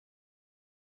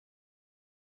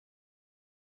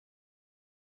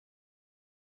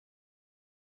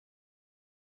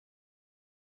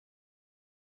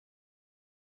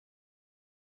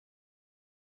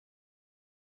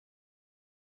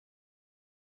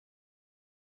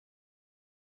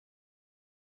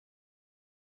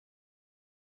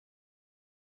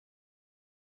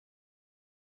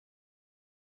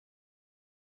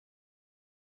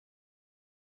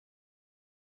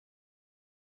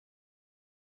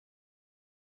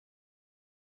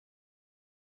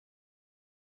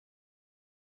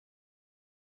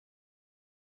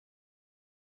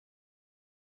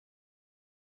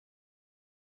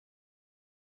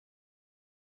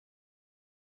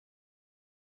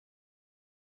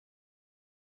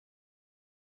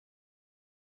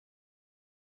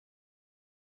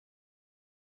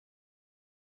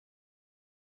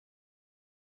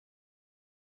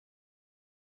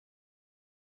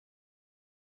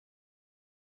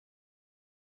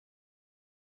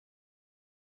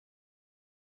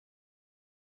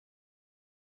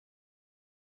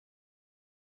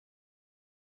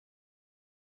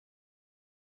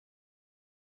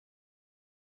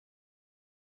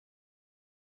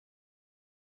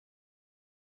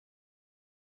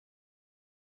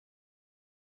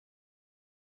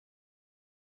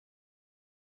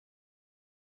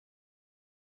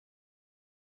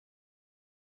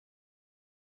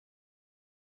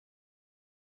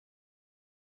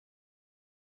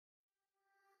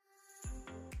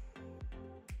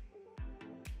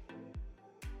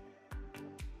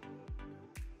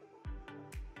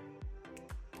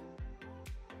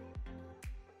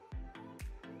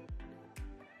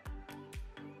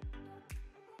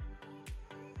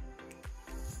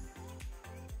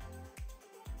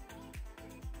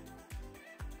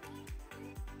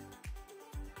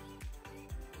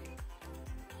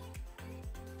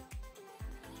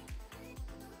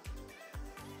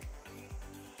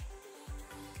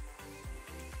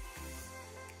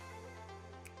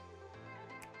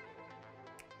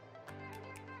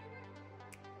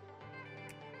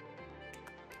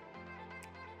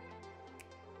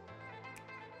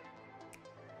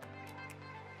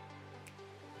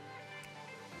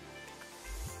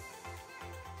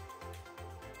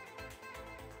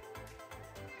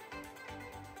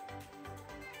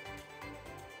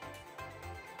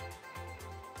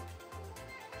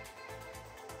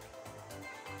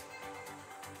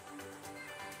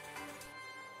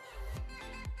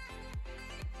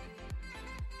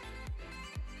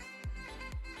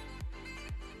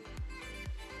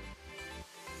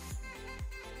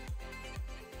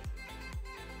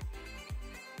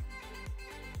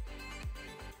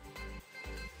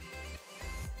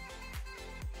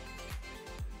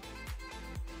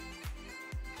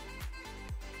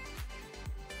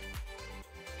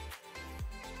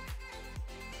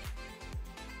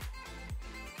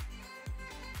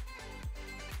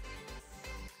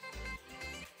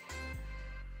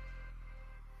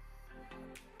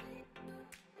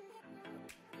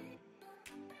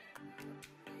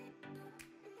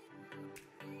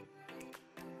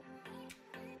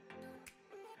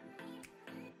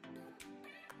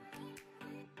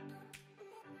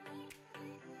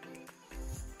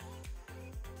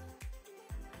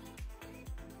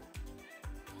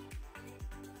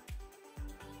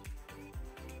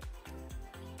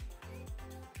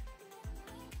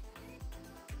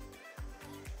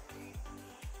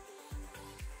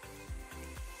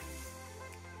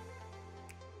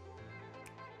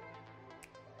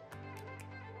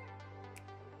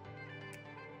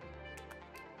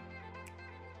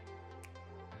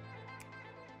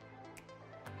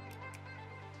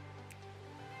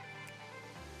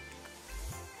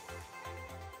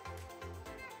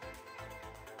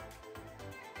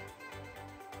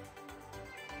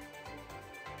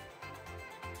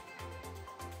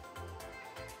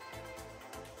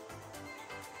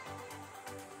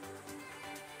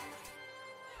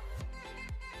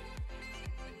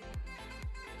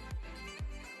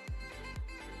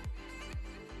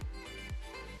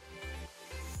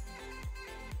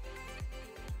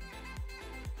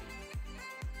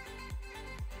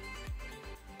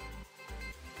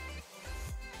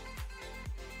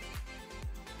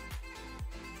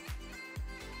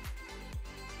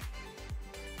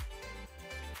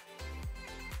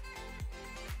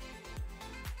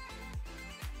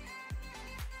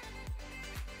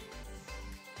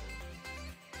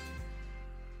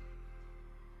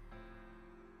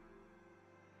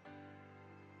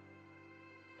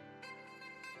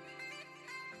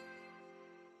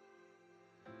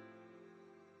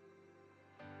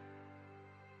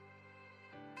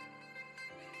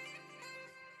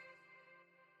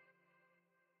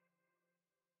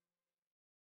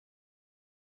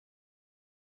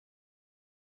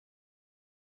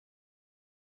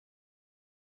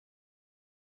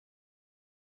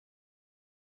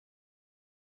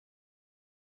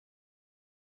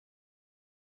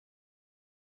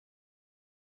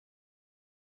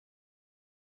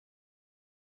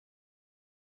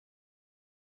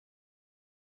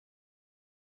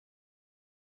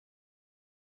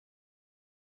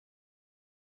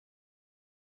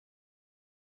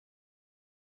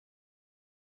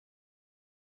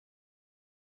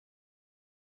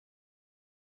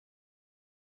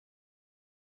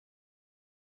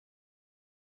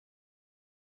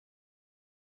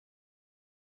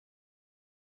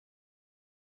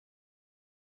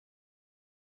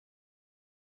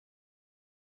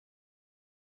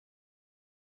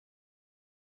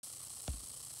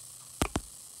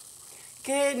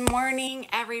Good morning,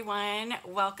 everyone.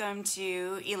 Welcome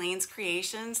to Elaine's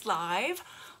Creations Live.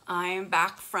 I'm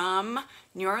back from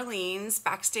New Orleans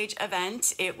backstage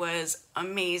event. It was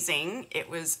amazing. It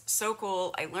was so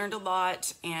cool. I learned a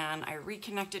lot and I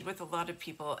reconnected with a lot of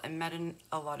people and met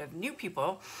a lot of new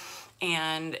people,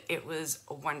 and it was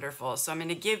wonderful. So I'm going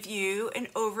to give you an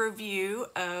overview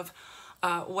of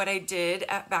what I did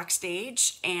at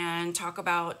backstage and talk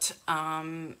about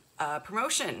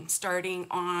promotion starting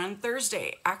on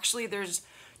Thursday. Actually, there's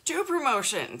two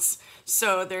promotions,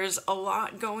 so there's a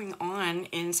lot going on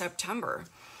in September.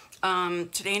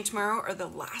 Today and tomorrow are the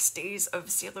last days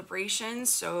of celebration,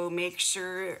 so make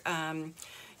sure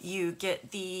you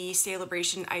get the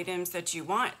celebration items that you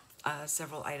want.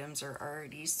 Several items are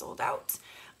already sold out,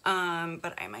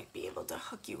 but I might be able to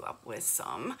hook you up with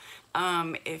some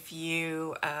if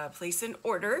you place an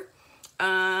order.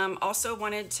 Also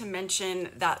wanted to mention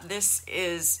that this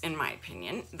is, in my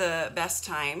opinion, the best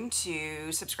time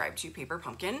to subscribe to Paper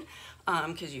Pumpkin,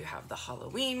 because you have the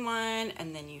Halloween one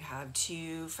and then you have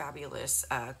two fabulous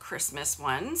Christmas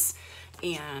ones,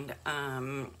 and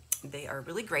they are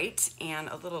really great. And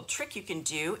a little trick you can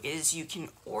do is you can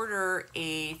order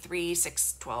a 3,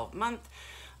 6, 12 month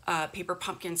Paper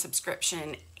Pumpkin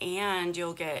subscription, and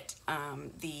you'll get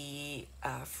the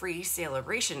free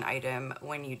celebration item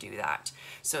when you do that.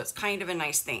 So it's kind of a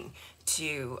nice thing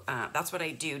to, that's what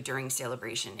I do during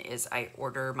celebration, is I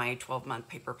order my 12-month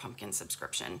Paper Pumpkin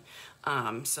subscription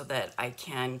so that I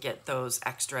can get those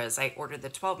extras. I ordered the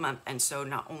 12-month, and so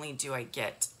not only do I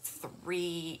get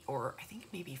 3 or I think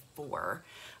maybe 4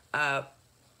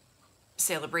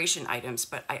 celebration items,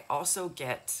 but I also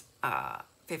get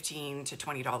 $15 to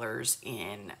 $20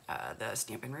 in the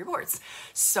Stampin' Rewards.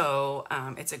 So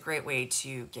it's a great way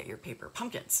to get your paper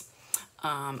pumpkins.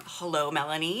 Hello,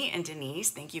 Melanie and Denise.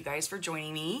 Thank you guys for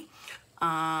joining me.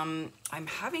 I'm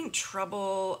having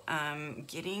trouble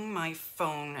getting my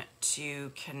phone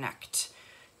to connect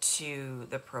to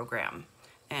the program,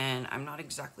 and I'm not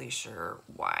exactly sure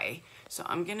why. So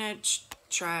I'm gonna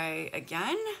try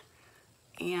again,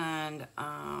 and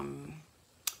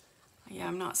yeah,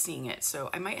 I'm not seeing it, so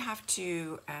I might have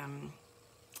to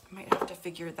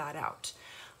figure that out.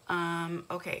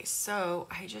 Okay, so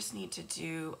I just need to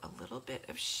do a little bit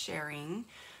of sharing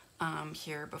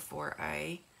here before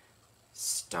I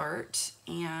start,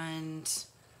 and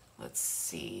let's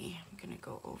see, I'm gonna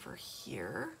go over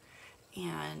here,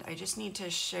 and I just need to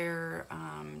share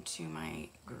to my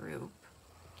group.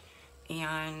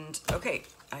 And okay,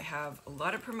 I have a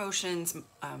lot of promotions,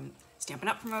 Stampin'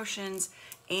 Up! Promotions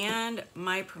and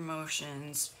my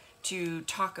promotions to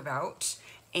talk about.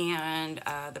 And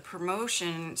the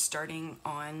promotion starting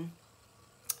on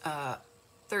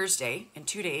Thursday, in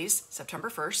 2 days, September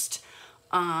 1st,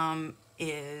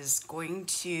 is going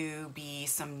to be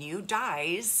some new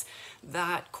dies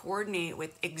that coordinate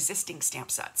with existing stamp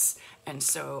sets. And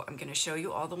so I'm going to show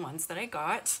you all the ones that I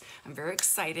got. I'm very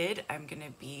excited. I'm going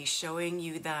to be showing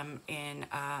you them in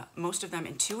most of them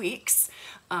in 2 weeks.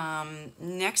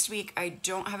 Next week I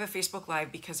don't have a Facebook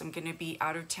Live because I'm going to be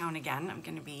out of town again. I'm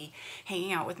going to be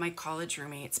hanging out with my college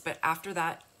roommates, but after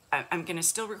that I'm going to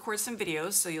still record some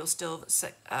videos, so you'll still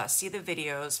see the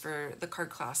videos for the card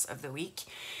class of the week.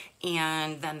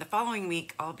 And then the following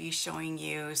week, I'll be showing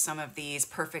you some of these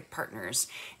perfect partners.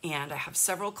 And I have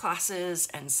several classes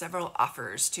and several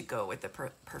offers to go with the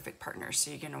perfect partners,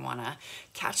 so you're going to want to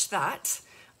catch that.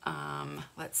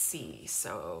 Let's see.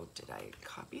 So did I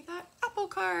copy that? Apple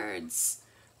cards.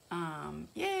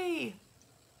 Yay.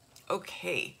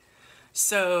 Okay.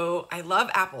 So I love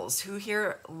apples. Who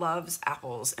here loves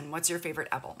apples? And what's your favorite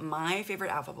apple? My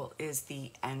favorite apple is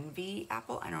the Envy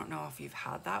apple. I don't know if you've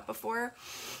had that before.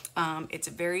 It's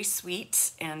very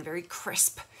sweet and very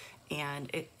crisp,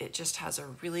 and it just has a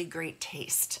really great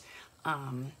taste.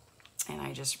 And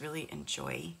I just really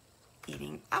enjoy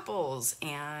eating apples.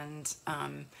 And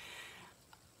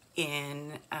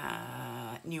in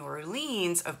New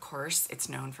Orleans, of course, it's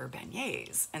known for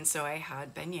beignets. And so I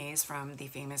had beignets from the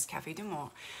famous Café du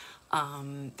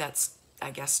Monde. That's,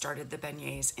 I guess, started the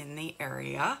beignets in the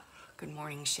area. Good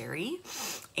morning, Sherry.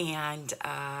 And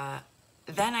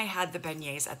then I had the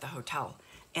beignets at the hotel.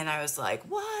 And I was like,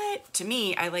 what? To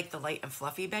me, I like the light and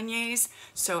fluffy beignets.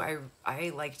 So I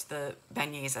liked the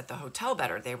beignets at the hotel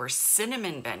better. They were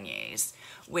cinnamon beignets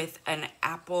with an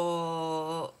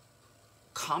apple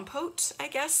compote, I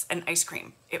guess, and ice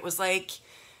cream. It was like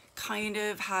kind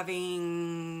of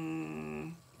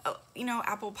having, you know,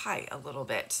 apple pie a little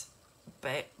bit,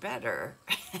 but better.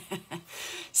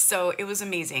 So it was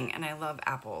amazing, and I love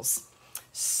apples.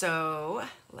 So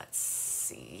let's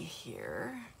see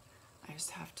here. I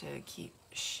just have to keep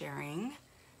sharing,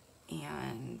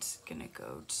 and gonna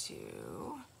go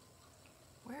to,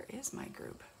 where is my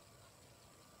group?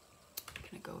 I'm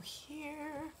gonna go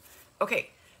here. Okay,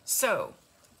 so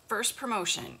first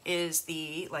promotion is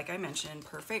the, like I mentioned,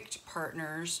 Perfect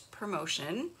Partners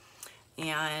promotion.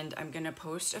 And I'm gonna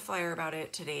post a flyer about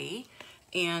it today.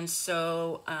 And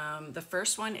so the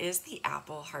first one is the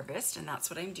apple harvest, and that's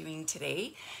what I'm doing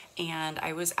today. And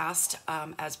I was asked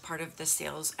as part of the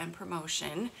sales and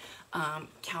promotion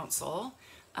council,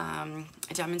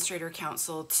 demonstrator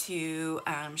council, to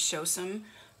show some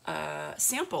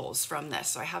samples from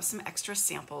this. So I have some extra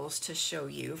samples to show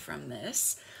you from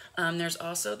this. There's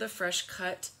also the fresh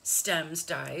cut stems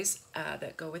dies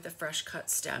that go with the fresh cut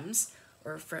stems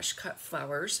or fresh cut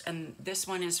flowers, and this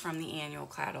one is from the annual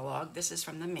catalog. This is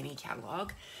from the mini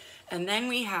catalog. And then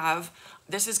we have,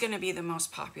 this is going to be the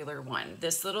most popular one,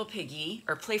 this little piggy,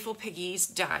 or Playful Piggies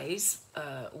dies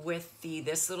with the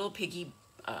This Little Piggy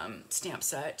stamp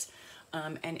set.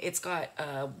 And it's got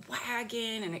a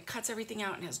wagon, and it cuts everything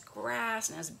out, and has grass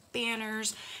and has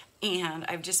banners. And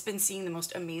I've just been seeing the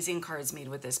most amazing cards made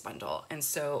with this bundle. And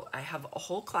so I have a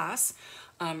whole class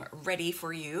ready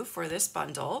for you for this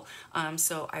bundle.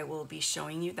 So I will be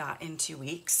showing you that in 2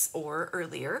 weeks or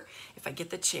earlier if I get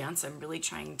the chance. I'm really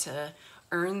trying to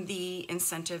earn the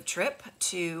incentive trip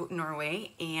to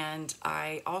Norway. And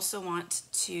I also want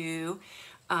to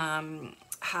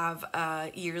have a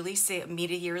yearly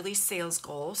meet a yearly sales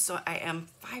goal. So I am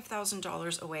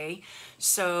 $5,000 away.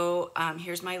 So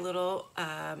here's my little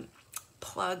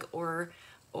plug or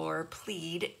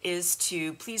plead, is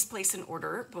to please place an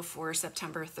order before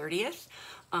September 30th.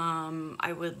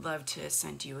 I would love to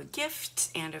send you a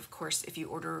gift, and of course if you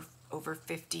order over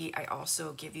 50, I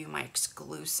also give you my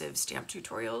exclusive stamp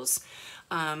tutorials,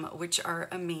 which are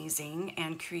amazing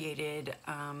and created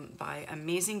by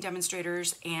amazing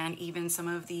demonstrators and even some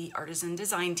of the artisan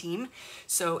design team.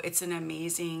 So it's an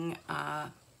amazing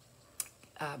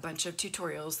bunch of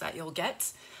tutorials that you'll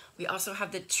get. We also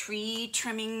have the tree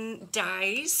trimming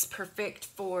dies, perfect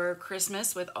for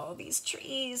Christmas with all these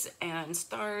trees and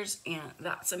stars, and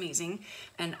that's amazing.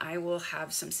 And I will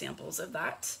have some samples of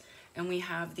that. And we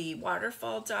have the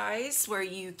waterfall dies where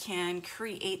you can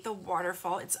create the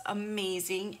waterfall. It's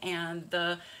amazing. And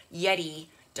the Yeti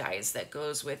dies that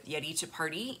goes with Yeti to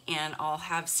Party. And I'll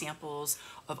have samples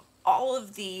of all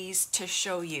of these to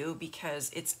show you because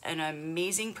it's an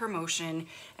amazing promotion,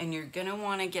 and you're gonna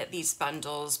wanna get these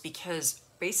bundles because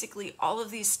basically all of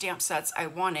these stamp sets I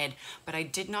wanted, but I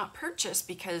did not purchase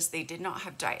because they did not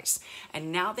have dies.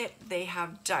 And now that they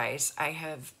have dies, I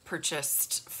have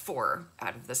purchased 4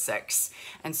 out of the 6.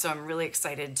 And so I'm really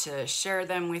excited to share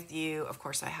them with you. Of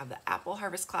course, I have the apple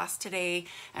harvest class today,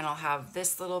 and I'll have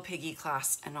this little piggy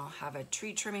class, and I'll have a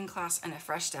tree trimming class and a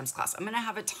fresh stems class. I'm gonna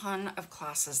have a ton of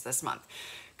classes this month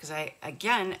because I,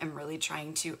 again, am really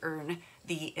trying to earn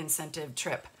the incentive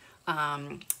trip.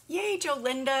 Yay,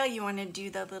 Jolinda, you want to do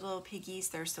the little piggies?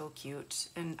 They're so cute.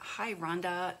 And hi,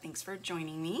 Rhonda, thanks for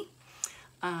joining me.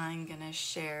 I'm gonna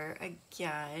share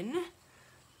again,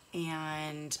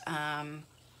 and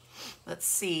let's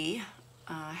see.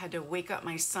 I had to wake up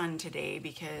my son today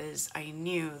because I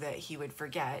knew that he would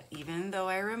forget, even though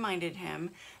I reminded him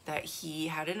that he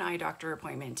had an eye doctor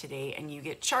appointment today, and you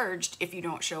get charged if you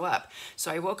don't show up.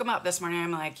 So I woke him up this morning.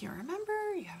 I'm like, you remember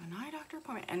you have an eye doctor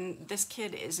appointment? And this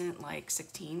kid isn't like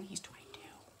 16, he's 22.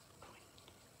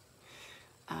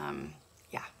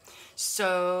 Yeah,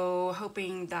 so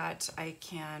hoping that I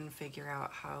can figure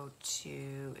out how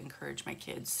to encourage my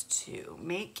kids to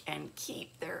make and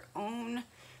keep their own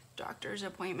doctor's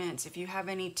appointments. If you have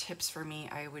any tips for me,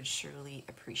 I would surely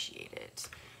appreciate it,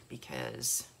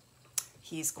 because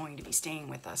he's going to be staying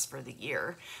with us for the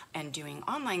year and doing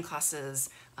online classes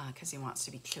because he wants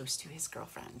to be close to his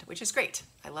girlfriend, which is great.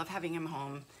 I love having him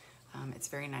home. It's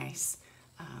very nice,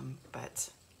 but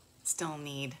still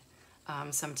need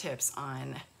some tips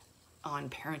on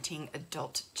parenting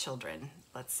adult children.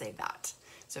 Let's say that.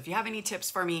 So if you have any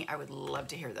tips for me, I would love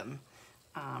to hear them.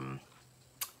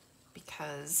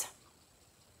 Because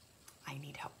I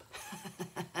need help.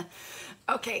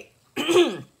 Okay,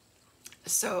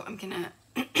 so I'm gonna,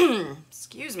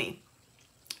 excuse me,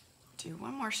 do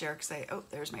one more share because oh,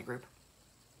 there's my group.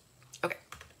 Okay,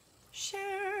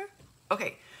 share.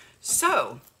 Okay,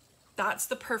 so that's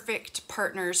the Perfect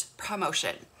Partners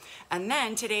promotion. And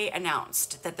then today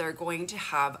announced that they're going to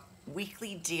have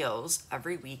weekly deals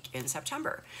every week in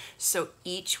September. So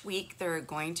each week there are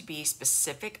going to be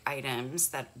specific items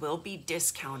that will be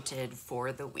discounted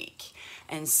for the week.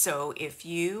 And so if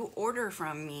you order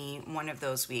from me one of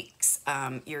those weeks,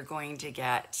 you're going to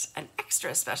get an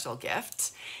extra special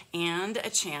gift and a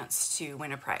chance to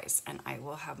win a prize. And I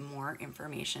will have more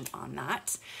information on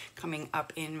that coming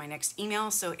up in my next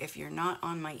email. So if you're not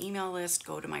on my email list,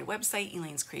 go to my website,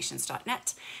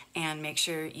 elainescreations.net, and make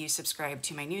sure you subscribe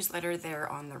to my newsletter there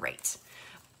on the right.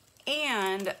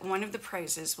 And one of the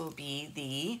prizes will be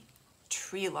the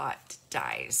tree lot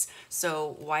dies.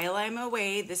 So while I'm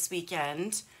away this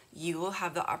weekend, you will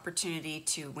have the opportunity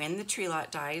to win the tree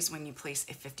lot dies when you place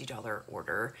a $50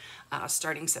 order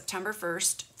starting September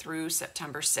 1st through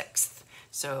September 6th.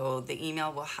 So the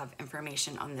email will have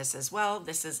information on this as well.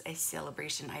 This is a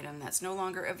celebration item that's no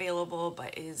longer available,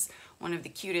 but is one of the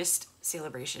cutest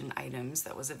celebration items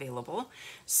that was available.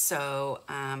 So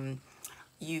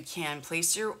you can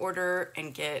place your order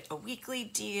and get a weekly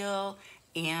deal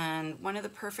and one of the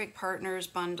Perfect Partners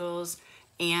bundles,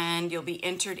 and you'll be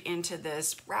entered into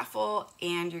this raffle,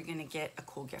 and you're gonna get a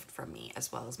cool gift from me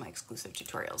as well as my exclusive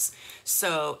tutorials.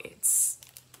 So it's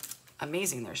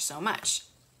amazing, there's so much.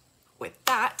 With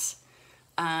that,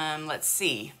 let's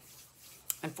see.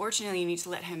 Unfortunately, you need to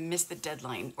let him miss the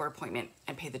deadline or appointment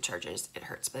and pay the charges. It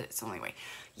hurts, but it's the only way.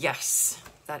 Yes,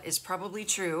 that is probably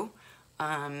true.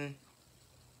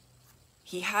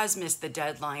 He has missed the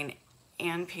deadline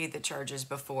and paid the charges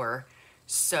before,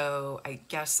 so I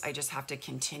guess I just have to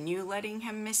continue letting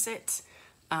him miss it,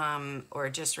 or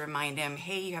just remind him,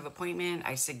 hey, you have an appointment.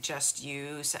 I suggest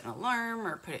you set an alarm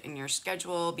or put it in your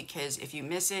schedule, because if you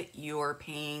miss it, you're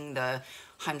paying the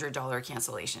 $100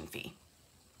 cancellation fee.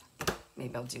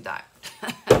 Maybe I'll do that.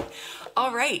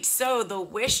 All right, so the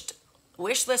wish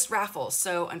list raffle.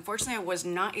 So unfortunately, I was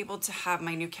not able to have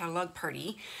my new catalog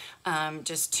party.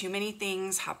 Just too many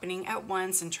things happening at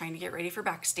once and trying to get ready for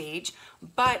backstage,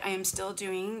 but I am still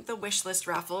doing the wish list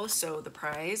raffle. So the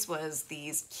prize was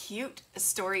these cute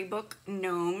storybook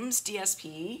gnomes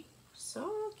DSP.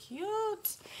 So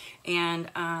cute.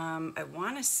 And I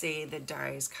want to say the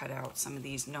dies cut out some of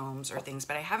these gnomes or things,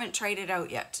 but I haven't tried it out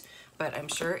yet, but I'm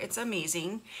sure it's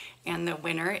amazing. And the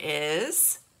winner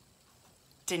is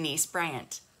Denise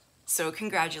Bryant. So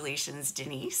congratulations,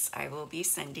 Denise. I will be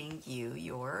sending you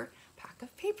your pack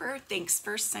of paper. Thanks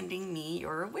for sending me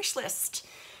your wish list.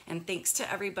 And thanks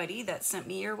to everybody that sent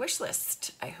me your wish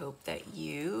list. I hope that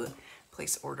you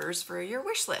place orders for your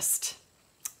wish list.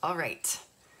 All right.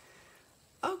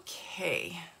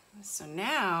 Okay, so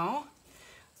now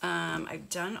I've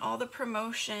done all the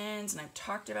promotions and I've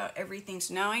talked about everything.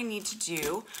 So now I need to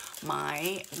do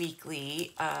my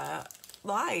weekly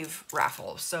live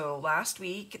raffle. So last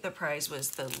week the prize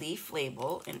was the leaf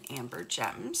label in amber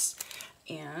gems,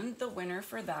 and the winner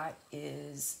for that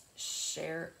is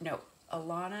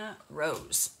Alana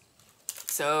Rose.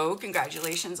 So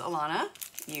congratulations, Alana,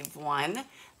 you've won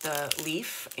the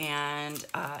leaf and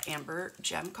amber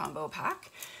gem combo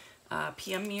pack.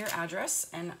 PM me your address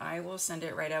and I will send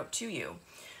it right out to you.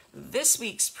 This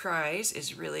week's prize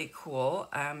is really cool,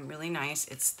 really nice.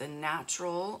 It's the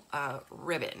natural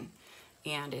ribbon.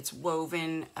 And it's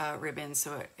woven ribbon,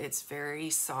 so it's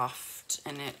very soft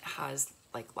and it has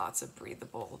like lots of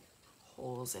breathable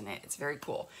holes in it. It's very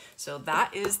cool. So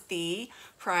that is the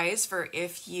prize for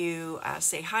if you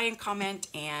say hi and comment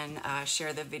and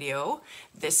share the video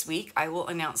this week. I will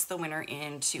announce the winner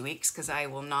in 2 weeks because I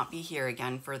will not be here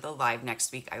again for the live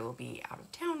next week. I will be out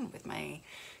of town with my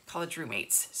college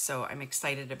roommates, so I'm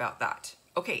excited about that.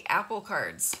 Okay, Apple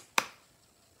cards.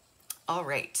 All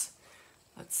right.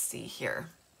 Let's see here.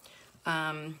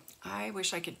 I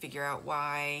wish I could figure out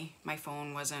why my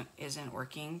phone isn't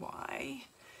working. Why?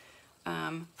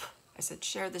 I said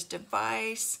share this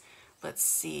device. Let's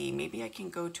see, maybe I can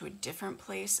go to a different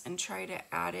place and try to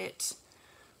add it.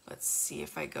 Let's see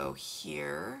if I go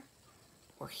here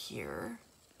or here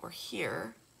or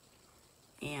here,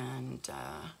 and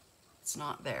it's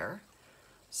not there.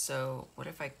 So what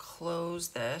if I close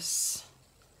this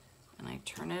and I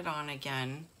turn it on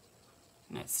again?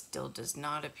 And it still does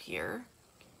not appear,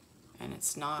 and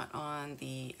it's not on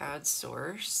the ad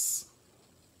source,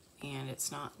 and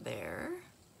it's not there.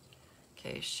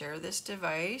 Okay, share this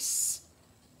device,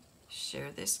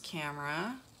 share this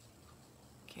camera.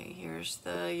 Okay, here's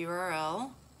the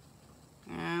URL,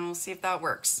 and we'll see if that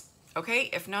works. Okay,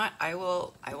 if not, I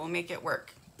will make it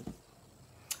work.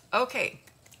 Okay,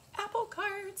 Apple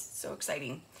cards, so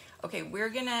exciting. Okay, we're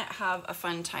gonna have a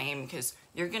fun time because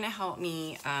you're gonna help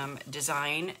me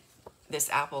design this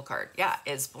Apple card. Yeah,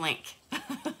 it's blank.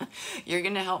 You're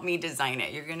gonna help me design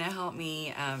it. You're gonna help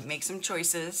me make some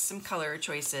choices, some color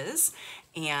choices,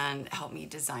 and help me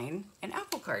design an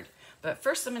Apple card. But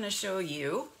first I'm gonna show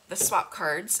you the swap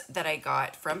cards that I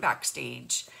got from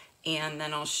Backstage, and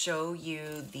then I'll show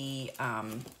you the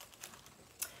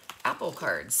apple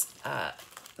cards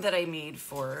that I made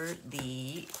for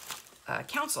the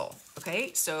council.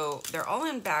 Okay, so they're all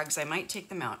in bags. I might take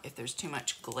them out if there's too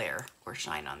much glare or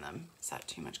shine on them. Is that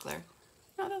too much glare?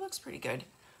 No, that looks pretty good.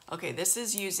 Okay, this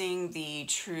is using the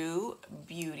True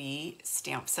Beauty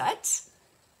stamp set.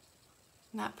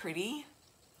 Not pretty.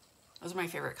 Those are my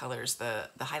favorite colors, the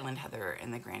Highland Heather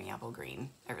and the Granny Apple Green.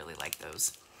 I really like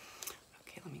those.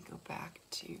 Okay, let me go back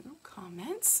to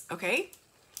comments. Okay.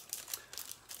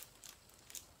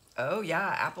 Oh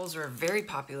yeah, apples were very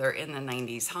popular in the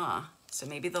 90s, huh? So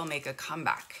maybe they'll make a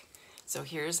comeback. So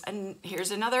here's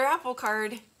another apple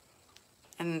card.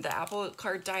 And the apple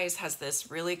card dies has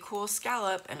this really cool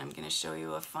scallop, and I'm going to show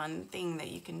you a fun thing that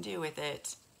you can do with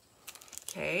it.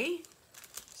 Okay,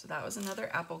 so that was another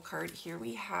apple card. Here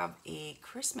we have a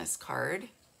Christmas card.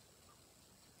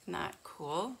 Isn't that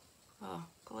cool? Oh,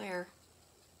 glare.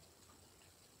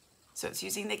 So it's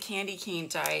using the candy cane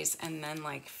dies and then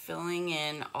like filling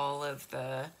in all of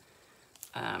the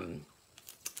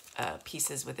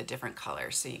pieces with a different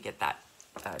color. So you get that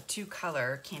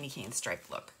two-color candy cane stripe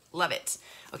look. Love it.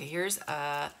 Okay, here's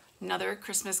another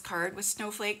Christmas card with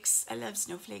snowflakes. I love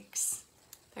snowflakes.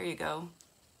 There you go.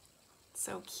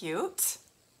 So cute.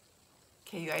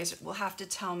 Okay, you guys will have to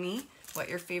tell me what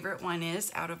your favorite one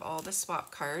is out of all the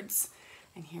swap cards.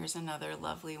 And here's another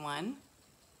lovely one.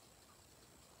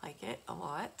 Like it a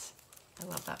lot. I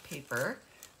love that paper.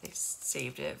 They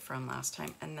saved it from last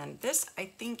time. And then this, I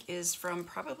think, is from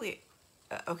probably,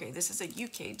 okay, this is a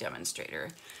UK demonstrator.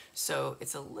 So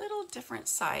it's a little different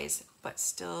size, but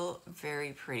still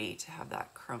very pretty to have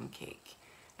that crumb cake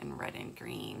and red and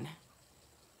green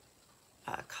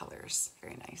colors.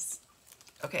 Very nice.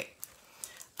 Okay,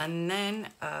 and then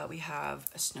we have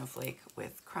a snowflake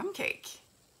with crumb cake.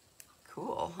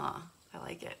 Cool, huh? I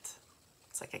like it.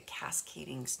 It's like a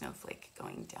cascading snowflake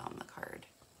going down the card.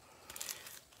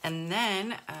 And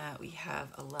then we have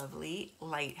a lovely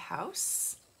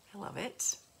lighthouse. I love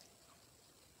it.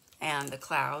 And the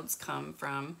clouds come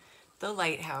from the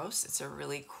lighthouse. It's a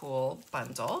really cool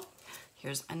bundle.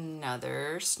 Here's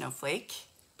another snowflake.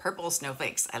 Purple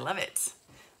snowflakes. I love it.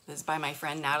 This is by my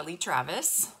friend Natalie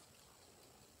Travis.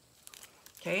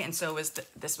 Okay, and so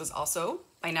this was also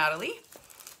by Natalie.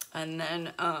 And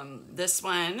then this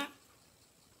one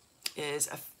is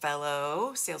a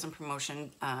fellow sales and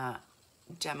promotion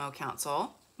demo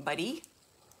council buddy,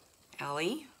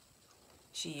 Allie.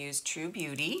 She used True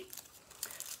Beauty.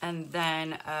 And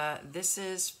then this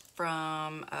is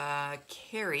from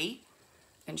Carrie,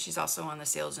 and she's also on the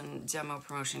sales and demo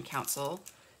promotion council.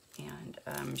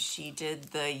 And she did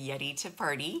the Yeti to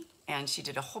Party, and she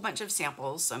did a whole bunch of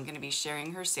samples. So I'm going to be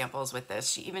sharing her samples with this.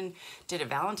 She even did a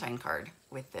Valentine card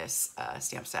with this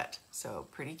stamp set. So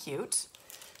pretty cute.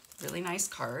 Really nice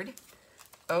card.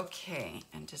 Okay,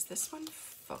 and does this one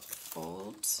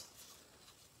fold?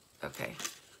 Okay,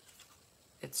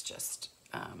 it's just,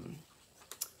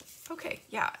 okay,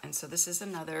 yeah. And so this is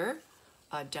another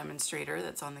demonstrator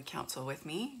that's on the council with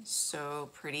me. So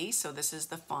pretty. So this is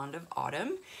the Fond of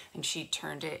Autumn, and she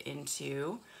turned it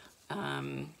into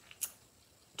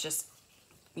just,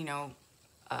 you know,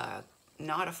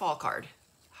 not a fall card.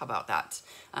 How about that?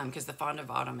 Because the Fond of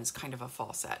Autumn is kind of a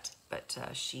fall set, but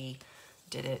she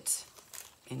did it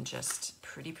in just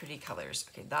pretty colors.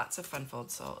 Okay, that's a fun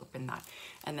fold, so I'll open that.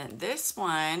 And then this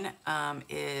one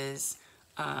is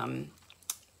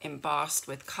embossed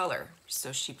with color.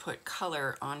 So she put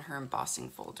color on her embossing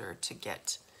folder to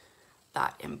get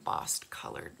that embossed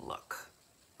colored look.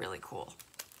 Really cool.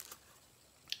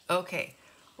 Okay,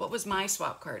 what was my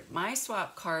swap card? My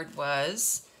swap card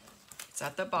was, it's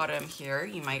at the bottom here.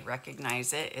 You might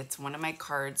recognize it. It's one of my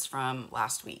cards from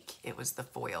last week. It was the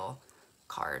foil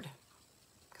card,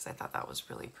 because I thought that was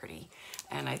really pretty.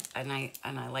 And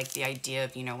I like the idea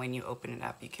of, you know, when you open it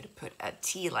up, you could put a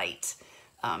tea light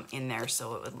in there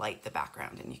so it would light the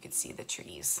background and you could see the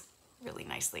trees really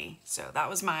nicely. So that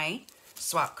was my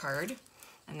swap card.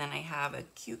 And then I have a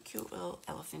cute little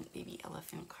elephant, baby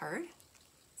elephant card.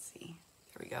 Let's see,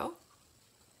 there we go.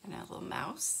 And a little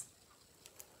mouse.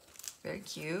 Very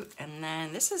cute. And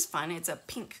then this is fun. It's a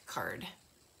pink card.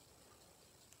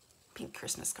 Pink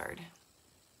Christmas card.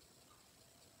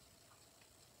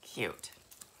 Cute.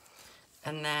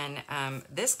 And then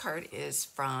this card is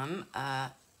from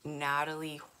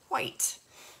Natalie White,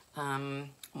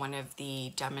 one of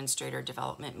the demonstrator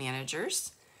development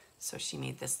managers. So she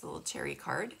made this little cherry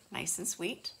card, nice and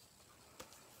sweet.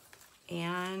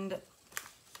 And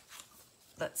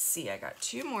let's see, I got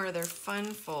two more. They're fun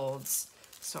folds.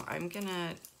 So I'm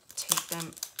gonna take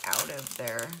them out of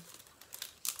their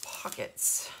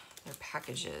pockets their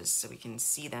packages so we can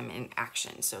see them in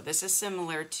action. So this is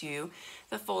similar to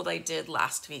the fold I did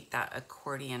last week, that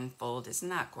accordion fold. Isn't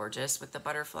that gorgeous with the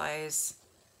butterflies?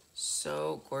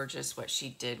 So gorgeous what she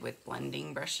did with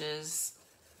blending brushes.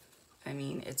 I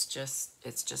mean, it's just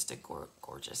a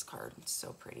gorgeous card. It's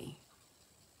so pretty.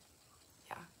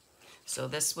 Yeah. So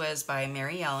this was by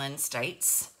Mary Ellen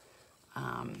Stites.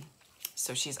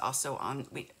 So she's also on,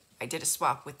 I did a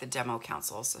swap with the demo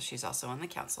council, so she's also on the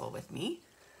council with me.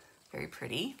 Very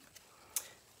pretty.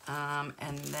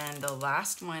 And then the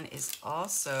last one is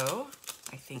also,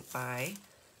 I think, by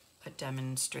a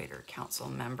demonstrator council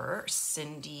member,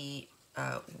 Cindy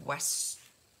Westerink.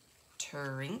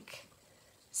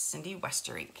 Cindy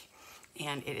Westerink.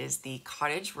 And it is the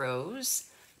Cottage Rose.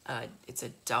 It's a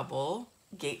double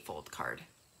gatefold card.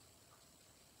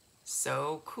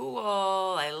 So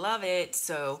cool. I love it.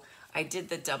 So I did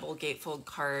the double gatefold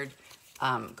card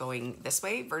going this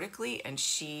way vertically, and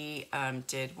she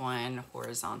did one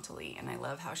horizontally, and I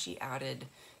love how she added,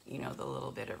 you know, the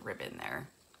little bit of ribbon there.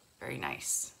 Very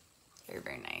nice. Very,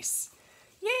 very nice.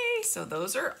 Yay! So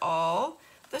those are all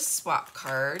the swap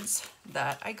cards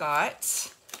that I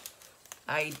got.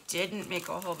 I didn't make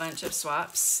a whole bunch of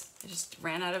swaps. I just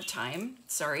ran out of time.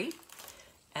 Sorry.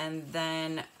 And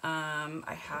then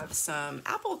I have some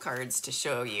apple cards to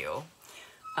show you.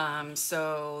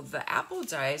 So the apple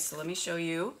dies, so let me show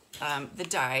you the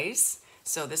dies.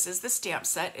 So this is the stamp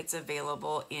set. It's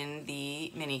available in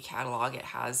the mini catalog. It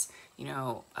has, you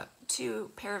know,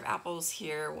 2 pair of apples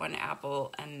here, 1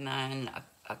 apple, and then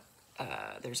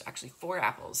there's actually 4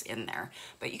 apples in there.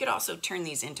 But you could also turn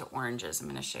these into oranges. I'm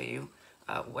going to show you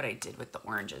what I did with the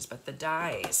oranges. But the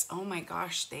dies, oh my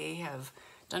gosh, they have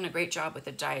done a great job with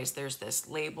the dies. There's this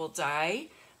label die.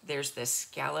 There's this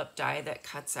scallop die that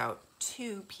cuts out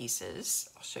 2 pieces.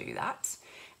 I'll show you that.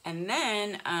 And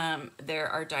then there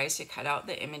are dies to cut out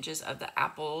the images of the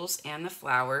apples and the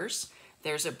flowers.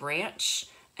 There's a branch,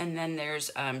 and then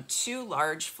there's 2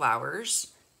 large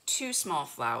flowers, 2 small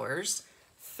flowers,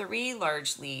 3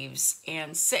 large leaves,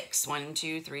 and 6. 1,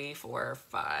 2, 3, 4,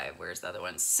 5. Where's the other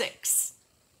one? 6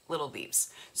 little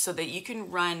leaves, so that you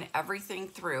can run everything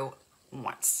through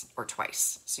once or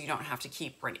twice. So you don't have to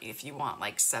keep running. If you want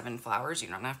like 7 flowers, you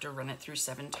don't have to run it through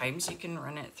 7 times. You can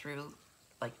run it through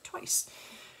like twice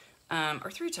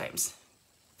or 3 times,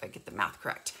 if I get the math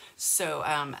correct. So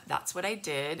that's what I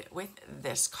did with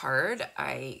this card.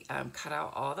 I cut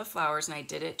out all the flowers and I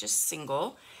did it just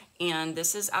single. And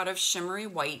this is out of shimmery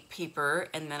white paper.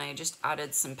 And then I just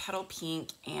added some petal pink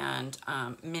and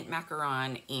mint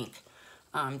macaron ink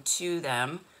to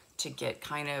them, to get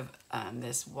kind of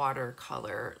this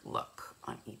watercolor look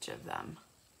on each of them.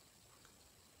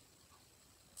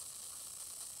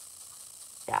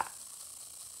 Yeah.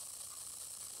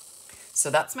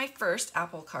 So that's my first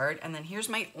apple card, and then here's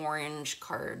my orange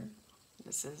card.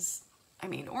 This is, I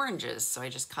made oranges, so I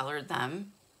just colored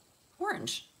them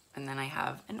orange, and then I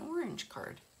have an orange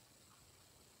card.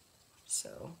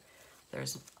 So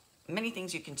there's many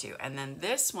things you can do. And then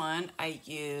this one, I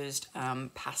used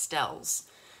pastels.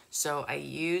 So I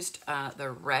used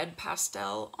the red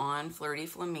pastel on Flirty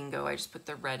Flamingo. I just put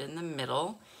the red in the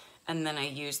middle. And then I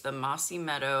used the Mossy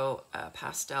Meadow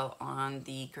pastel on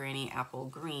the Granny Apple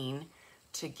Green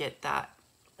to get that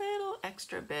little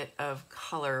extra bit of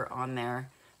color on there,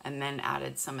 and then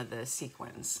added some of the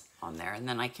sequins on there. And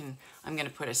then I'm gonna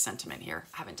put a sentiment here.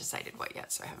 I haven't decided what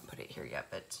yet, so I haven't put it here yet,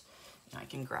 but you know, I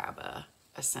can grab a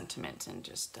sentiment and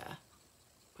just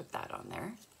put that on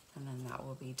there, and then that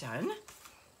will be done.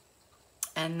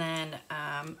 And then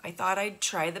I thought I'd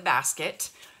try the basket.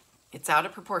 It's out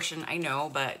of proportion, I know,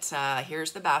 but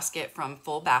here's the basket from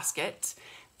Full Basket.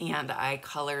 And I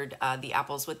colored the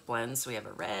apples with blends. So we have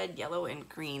a red, yellow, and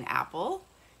green apple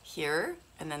here.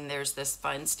 And then there's this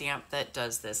fun stamp that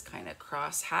does this kind of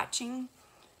cross hatching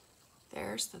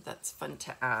there. So that's fun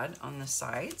to add on the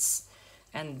sides.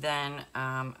 And then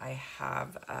I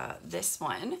have this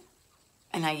one.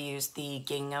 And I used the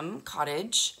Gingham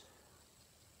Cottage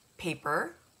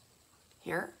paper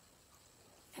here,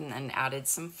 and then added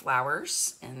some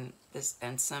flowers and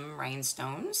some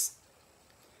rhinestones.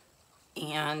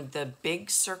 And the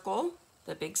big circle,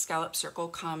 the big scallop circle,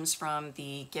 comes from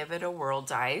the Give It a Whirl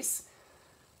dies.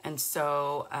 And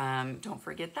so don't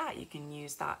forget that. You can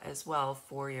use that as well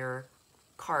for your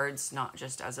cards, not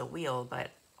just as a wheel,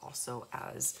 but also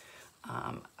as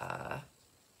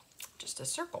just a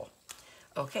circle.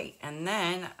 Okay, and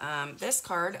then this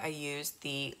card, I used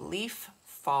the Leaf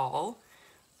Fall,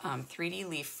 3D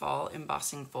Leaf Fall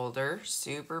embossing folder,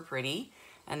 super pretty.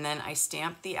 And then I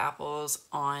stamped the apples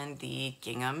on the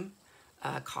Gingham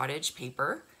Cottage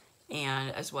paper,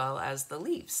 and as well as the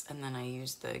leaves. And then I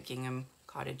used the gingham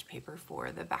cottage paper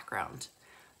for the background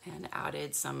and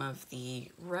added some of the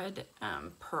red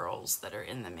pearls that are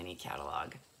in the mini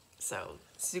catalog. So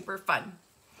super fun.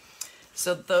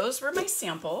 So those were my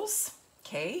samples.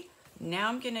 Okay, now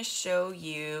I'm gonna show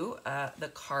you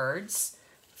the cards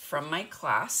from my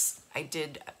class. I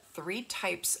did 3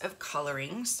 types of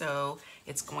coloring. So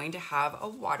it's going to have a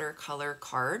watercolor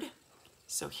card.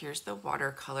 So here's the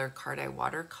watercolor card. I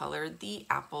watercolored the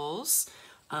apples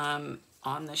on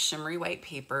the shimmery white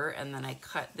paper, and then I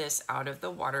cut this out of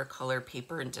the watercolor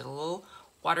paper and did a little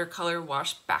watercolor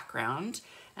wash background.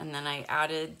 And then I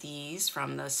added these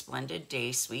from the Splendid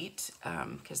Day Suite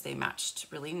because they matched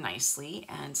really nicely,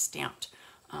 and stamped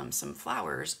some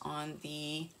flowers on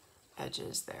the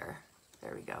edges there.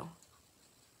 There we go.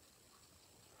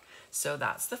 So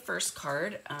that's the first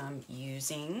card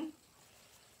using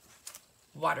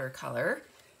watercolor.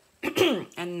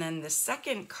 And then the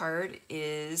second card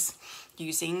is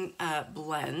using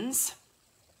blends.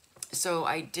 So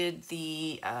I did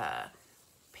the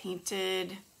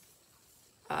painted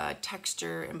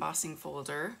texture embossing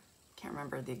folder. Can't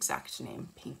remember the exact name,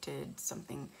 painted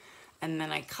something. And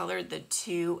then I colored the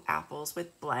 2 apples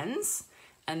with blends.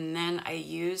 And then I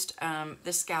used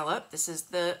the scallop. This is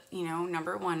the,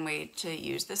 #1 way to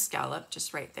use the scallop,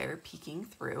 just right there peeking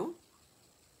through.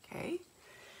 Okay.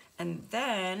 And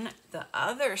then the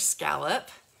other scallop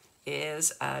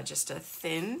is just a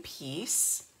thin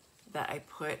piece that I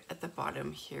put at the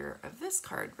bottom here of this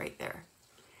card right there.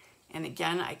 And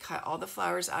again, I cut all the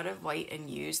flowers out of white and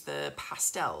used the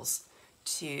pastels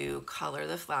to color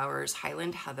the flowers,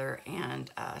 Highland Heather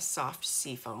and soft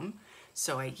seafoam.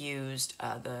 So I used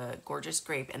the Gorgeous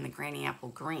Grape and the Granny Apple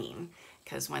Green,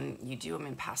 because when you do them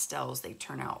in pastels, they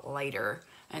turn out lighter.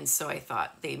 And so I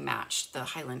thought they matched the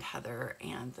Highland Heather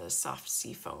and the soft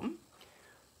seafoam.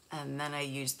 And then I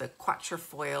used the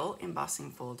Quatrefoil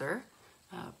embossing folder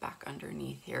back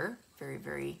underneath here. Very,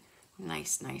 very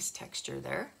nice texture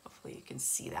there. Hopefully you can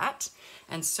see that.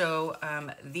 And so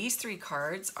these 3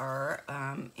 cards are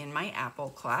in my apple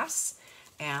class,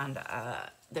 and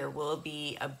there will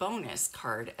be a bonus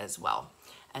card as well.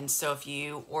 And so if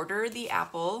you order the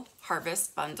Apple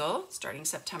Harvest Bundle starting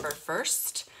September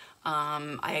 1st,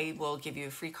 I will give you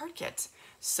a free card kit.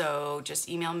 So just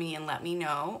email me and let me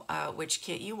know which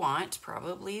kit you want,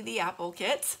 probably the Apple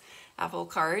kit, Apple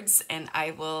cards, and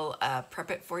I will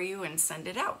prep it for you and send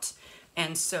it out.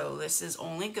 And so this is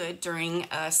only good during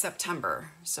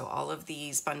September. So all of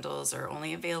these bundles are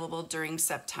only available during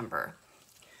September.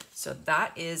 So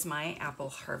that is my Apple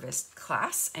Harvest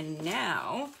class. And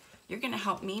now you're gonna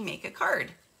help me make a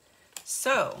card.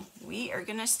 So we are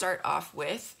gonna start off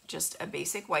with just a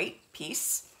basic white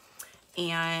piece.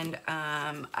 And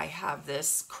I have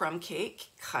this crumb cake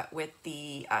cut with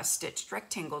the stitched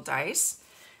rectangle dies.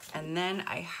 And then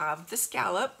I have the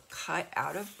scallop cut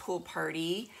out of Pool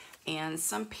Party and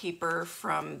some paper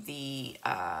from the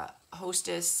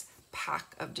Hostess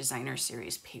pack of Designer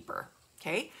Series paper.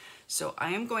 Okay, so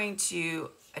I am going to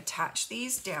attach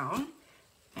these down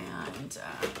and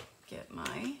get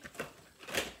my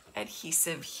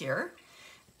adhesive here,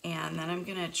 and then I'm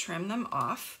gonna trim them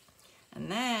off,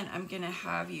 and then I'm gonna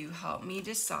have you help me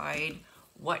decide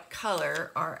what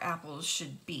color our apples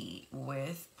should be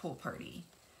with Pool Party.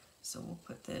 So we'll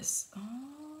put this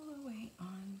all the way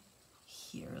on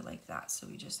here like that, so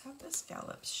we just have the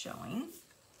scallops showing.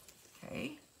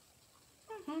 Okay.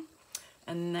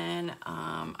 And then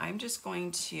I'm just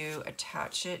going to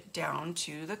attach it down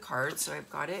to the card. So I've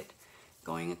got it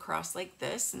going across like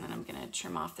this, and then I'm gonna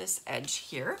trim off this edge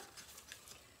here.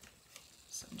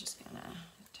 So I'm just gonna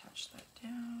attach that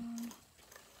down.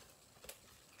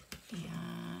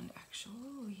 And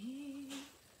actually,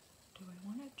 do I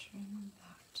wanna trim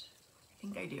that? I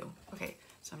think I do. Okay,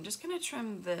 so I'm just gonna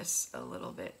trim this a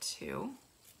little bit too.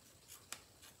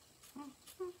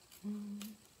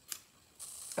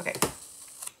 Okay,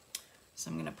 so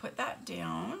I'm gonna put that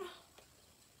down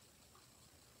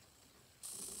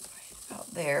right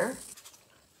about there.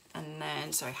 And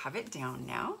then, so I have it down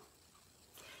now.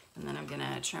 And then I'm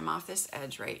gonna trim off this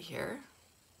edge right here.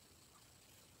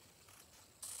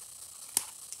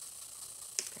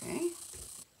 Okay,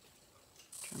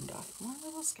 trimmed off one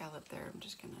little scallop there. I'm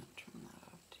just gonna trim that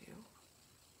off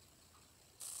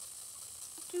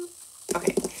too.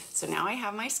 Okay, so now I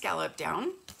have my scallop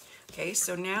down. Okay,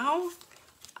 so now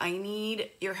I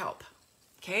need your help.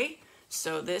 Okay,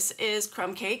 so this is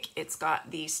crumb cake. It's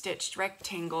got the stitched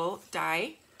rectangle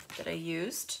die that I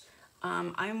used.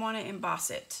 I want to emboss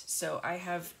it. So I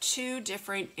have two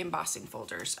different embossing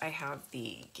folders. I have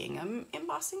the gingham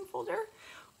embossing folder,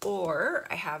 or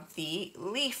I have the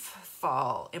Leaf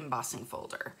Fall embossing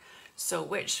folder. So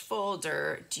which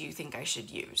folder do you think I should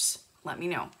use? Let me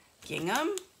know.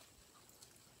 Gingham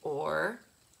or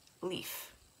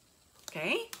Leaf?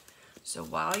 Okay, so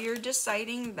while you're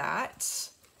deciding that,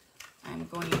 I'm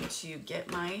going to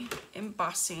get my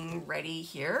embossing ready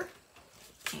here,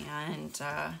 and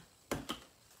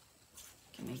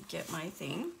gonna get my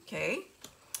thing, okay?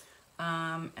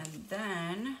 And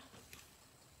then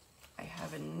I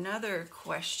have another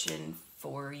question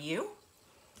for you.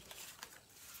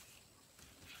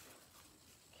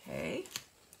 Okay,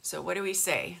 so what do we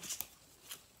say?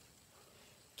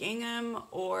 Gingham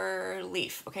or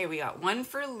Leaf? Okay, we got one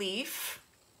for Leaf.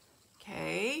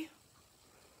 Okay.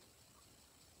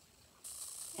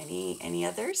 Any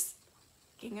others?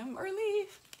 Gingham or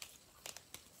Leaf?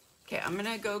 Okay, I'm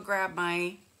gonna go grab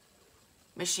my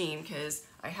machine because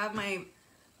I have my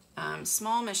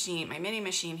small machine, my mini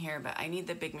machine here, but I need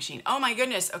the big machine. Oh my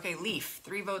goodness, okay, Leaf,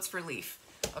 3 votes for Leaf.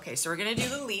 Okay, so we're gonna do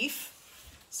the Leaf.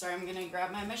 So I'm gonna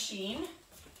grab my machine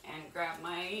and grab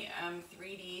my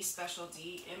 3D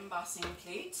specialty embossing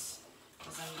plate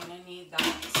because I'm gonna need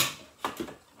that.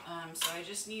 So I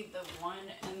just need the 1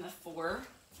 and the 4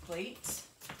 plate.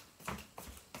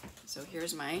 So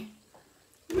here's my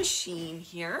machine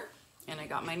here, and I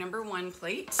got my number 1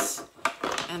 plate,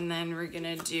 and then we're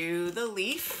gonna do the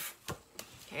Leaf.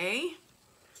 Okay,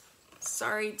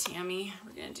 sorry Tammy,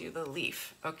 we're gonna do the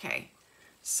Leaf. Okay,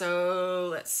 so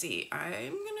let's see,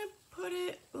 I'm gonna put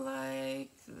it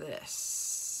like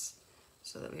this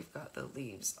so that we've got the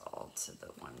leaves all to the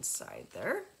one side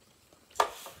there,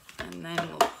 and then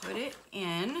we'll put it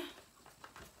in.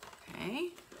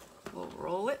 Okay, we'll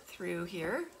roll it through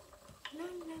here. La,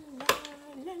 la, la,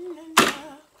 la, la,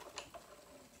 la.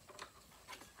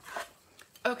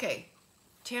 Okay,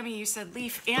 Tammy, you said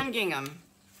Leaf and Gingham.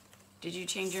 Did you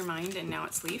change your mind and now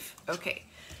it's Leaf? Okay,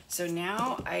 so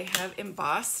now I have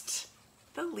embossed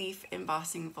the Leaf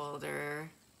embossing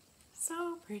folder.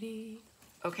 So pretty.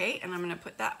 Okay, and I'm gonna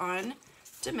put that on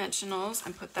dimensionals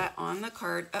and put that on the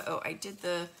card. Uh-oh, I did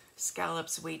the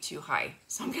scallops way too high.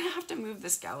 So I'm gonna have to move the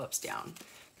scallops down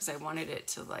because I wanted it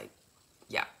to like,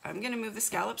 yeah, I'm gonna move the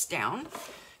scallops down.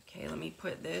 Okay, let me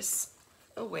put this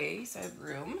away so I have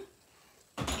room.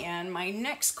 And my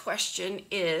next question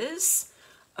is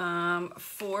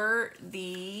for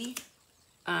the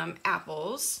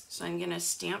apples. So I'm gonna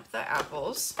stamp the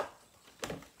apples.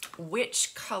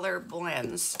 Which color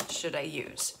blends should I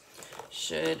use?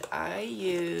 Should I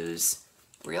use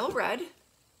Real Red,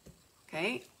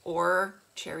 okay, or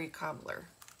Cherry Cobbler?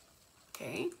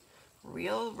 Okay,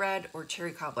 Real Red or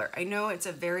Cherry Cobbler. I know it's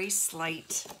a very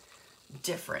slight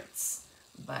difference,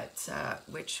 but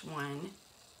which one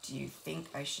do you think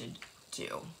I should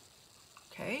do?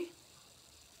 Okay,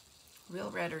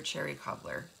 Real Red or Cherry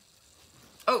Cobbler?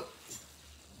 Oh,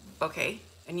 okay,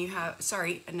 and you have,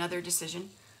 sorry, another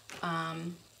decision.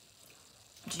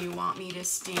 Do you want me to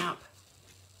stamp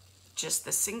just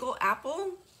the single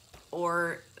apple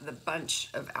or the bunch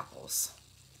of apples?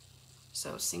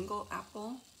 So single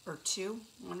apple or 2,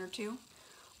 1 or 2,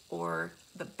 or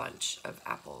the bunch of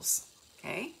apples,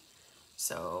 okay?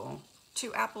 So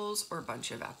 2 apples or bunch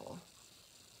of apple,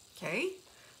 okay?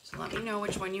 So let me know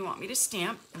which one you want me to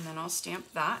stamp, and then I'll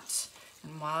stamp that.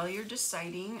 And while you're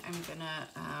deciding, I'm gonna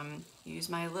use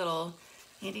my little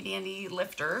handy dandy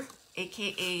lifter,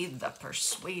 AKA the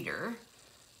Persuader,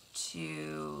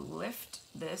 to lift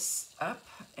this up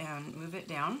and move it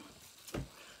down.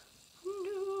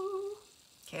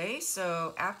 Okay,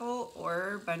 so apple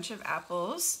or bunch of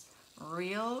apples,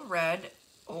 Real Red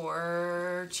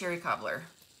or Cherry Cobbler.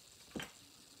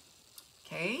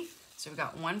 Okay, so we've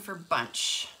got one for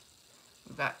bunch.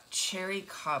 We've got Cherry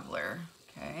Cobbler,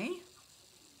 okay.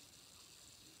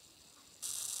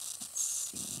 Let's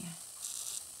see.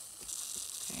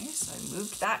 Okay, so I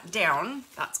moved that down.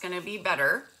 That's gonna be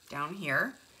better down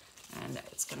here. And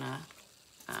it's gonna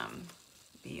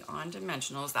be on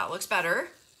dimensionals. That looks better.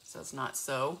 So it's not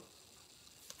so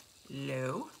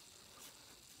low,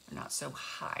 or not so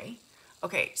high.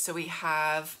 Okay, so we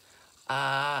have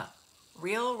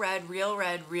Real Red, Real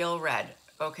Red, Real Red.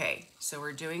 Okay, so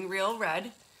we're doing Real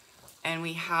Red, and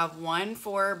we have 1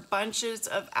 for bunches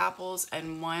of apples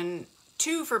and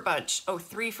 2 for bunch. Oh,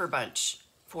 3 for bunch,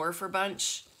 4 for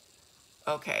bunch.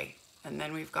 Okay, and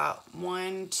then we've got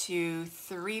 1, 2,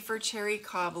 3 for Cherry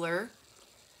Cobbler,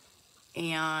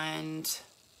 and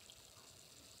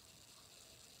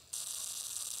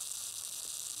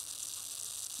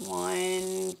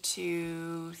 1,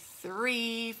 2,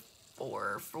 3,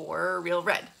 4 for Real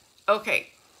Red. Okay,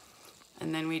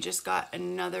 and then we just got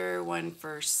another one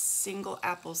for single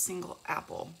apple, single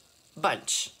apple.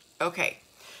 bunch. Okay,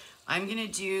 I'm gonna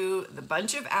do the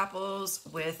bunch of apples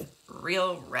with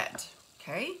real red,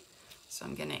 okay? So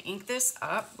I'm gonna ink this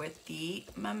up with the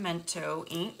Memento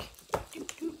ink.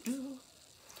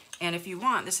 And if you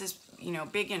want, this is, you know,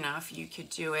 big enough, you could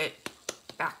do it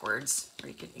backwards, or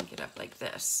you could ink it up like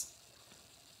this.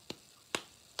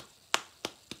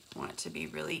 I want it to be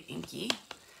really inky.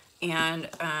 And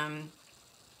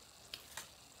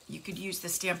you could use the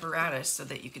Stamparatus so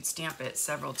that you could stamp it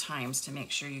several times to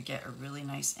make sure you get a really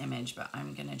nice image, but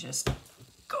I'm gonna just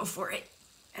go for it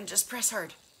and just press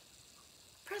hard.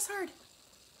 Press hard.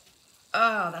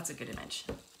 Oh, that's a good image.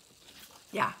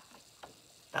 Yeah,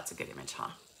 that's a good image,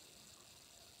 huh?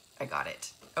 I got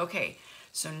it. Okay,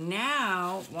 so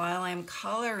now while I'm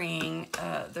coloring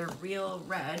the real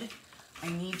red, I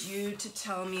need you to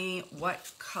tell me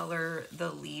what color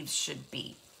the leaves should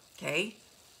be, okay?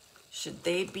 Should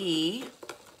they be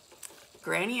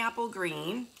Granny Apple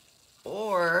Green,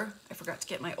 or, I forgot to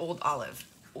get my Old Olive,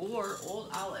 or Old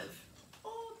Olive.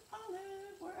 Old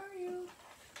Olive, where are you?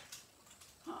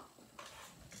 Huh.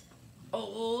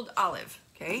 Old Olive,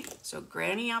 okay? So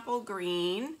Granny Apple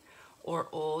Green or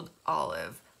Old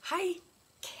Olive. Hi,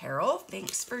 Carol,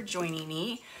 thanks for joining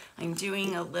me. I'm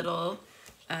doing a little,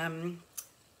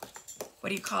 what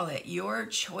do you call it? Your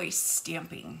choice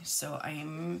stamping. So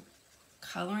I'm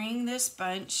coloring this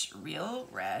bunch real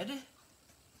red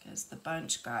because the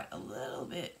bunch got a little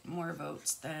bit more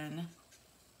votes than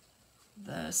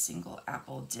the single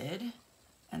apple did.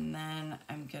 And then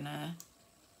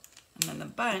the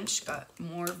bunch got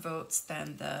more votes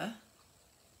than the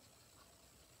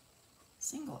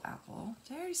single apple.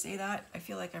 Did I already say that? I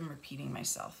feel like I'm repeating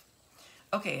myself.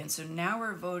 Okay, and so now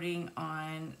we're voting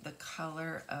on the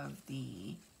color of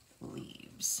the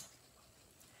leaves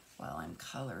while I'm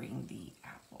coloring the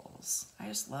apples. I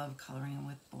just love coloring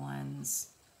with blends.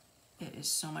 It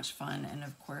is so much fun. And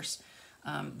of course,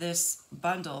 this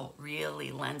bundle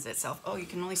really lends itself. Oh, you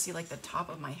can only see like the top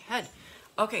of my head.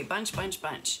 Okay, bunch, bunch,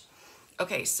 bunch.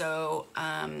 Okay, so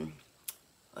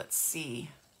let's see.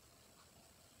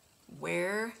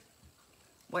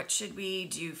 What should we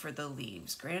do for the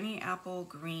leaves? Granny Apple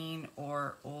Green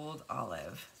or Old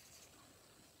Olive?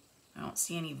 I don't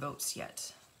see any votes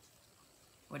yet.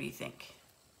 What do you think?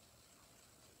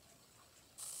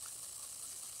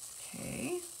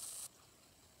 Okay.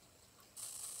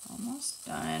 Almost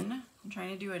done. I'm trying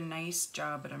to do a nice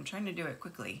job, but I'm trying to do it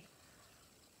quickly.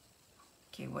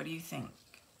 Okay, what do you think?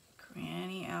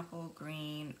 Granny Apple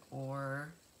Green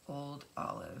or Old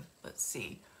Olive? Let's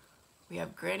see. We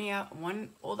have one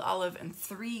Old Olive and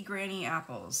 3 Granny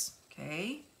Apples,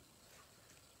 okay?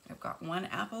 I've got 1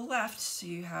 apple left, so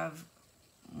you have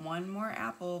 1 more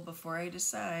apple before I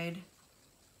decide.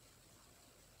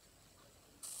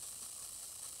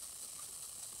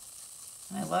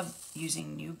 And I love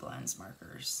using New Blends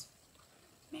markers.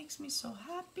 Makes me so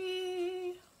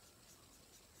happy.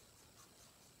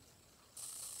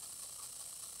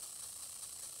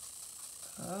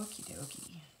 Okie dokie.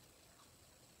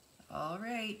 All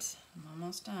right, I'm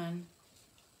almost done.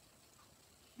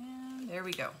 And there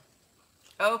we go.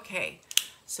 Okay,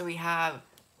 so we have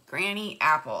Granny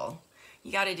Apple.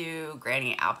 You gotta do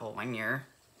Granny Apple when you're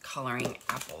coloring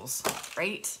apples,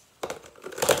 right?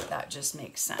 That just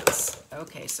makes sense.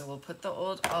 Okay, so we'll put the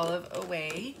Old Olive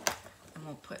away and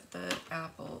we'll put the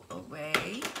apple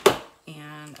away.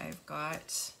 And I've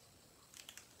got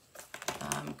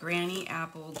Granny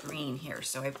Apple Green here.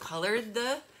 So I've colored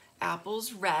the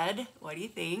apples red. What do you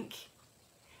think?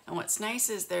 And what's nice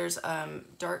is there's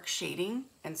dark shading,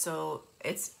 and so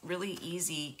it's really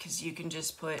easy because you can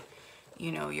just put,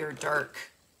 you know, your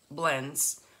dark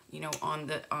blends, you know, on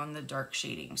the dark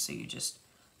shading. So you just,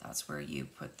 that's where you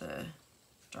put the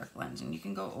dark blends, and you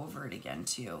can go over it again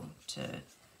too to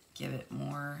give it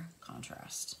more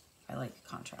contrast. I like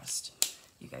contrast.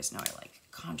 You guys know I like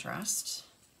contrast.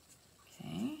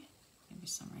 Okay, maybe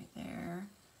some right there,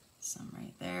 some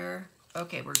right there.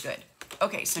 Okay, we're good.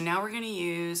 Okay, so now we're gonna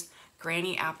use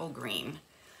Granny Apple Green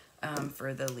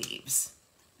for the leaves.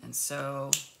 And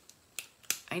so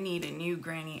I need a new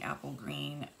Granny Apple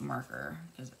Green marker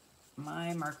because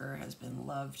my marker has been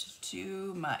loved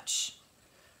too much.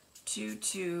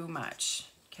 Too much,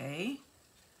 okay?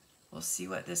 We'll see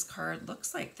what this card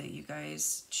looks like that you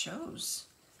guys chose.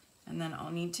 And then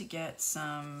I'll need to get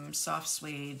some soft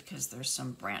suede because there's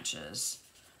some branches.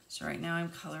 So right now I'm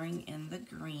coloring in the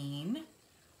green,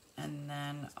 and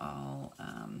then I'll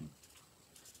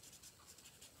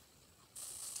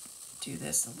do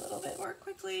this a little bit more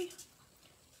quickly.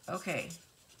 Okay,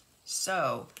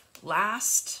 so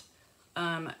last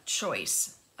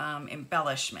choice,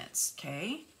 embellishments,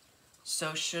 okay?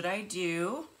 So should I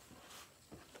do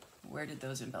where did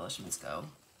those embellishments go?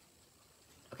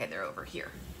 Okay, they're over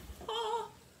here. Oh.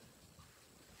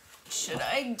 Should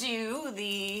I do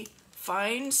the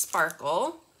Fine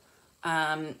Sparkle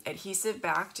adhesive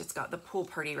backed? It's got the Pool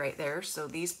Party right there, so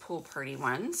these Pool Party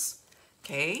ones,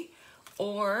 okay?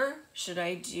 Or should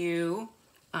I do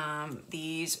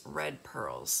these red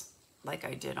pearls like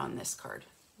I did on this card,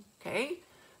 okay?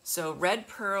 So red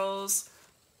pearls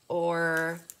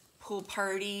or Pool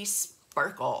Party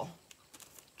Sparkle,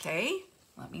 okay?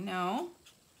 Let me know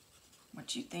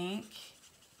what you think.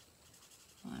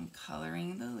 Well, I'm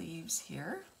coloring the leaves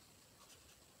here.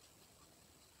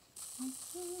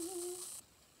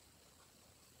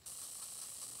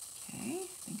 Okay, I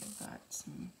think I've got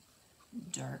some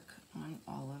dark on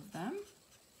all of them.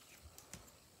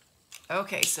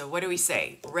 Okay, so what do we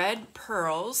say? Red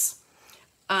pearls.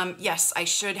 Yes, I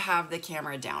should have the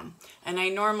camera down, and I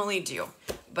normally do,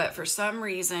 but for some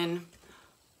reason,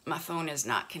 my phone is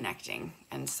not connecting,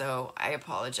 and so I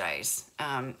apologize.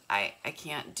 I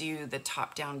can't do the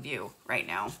top-down view right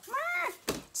now.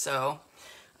 So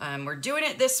we're doing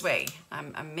it this way.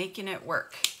 I'm making it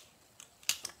work.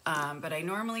 But I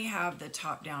normally have the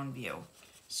top-down view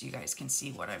so you guys can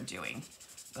see what I'm doing.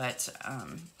 But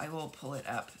I will pull it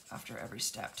up after every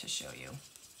step to show you,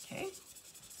 okay?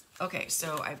 Okay,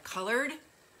 so I've colored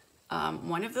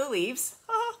one of the leaves.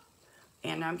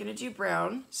 And I'm gonna do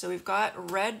brown. So we've got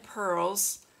red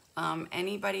pearls.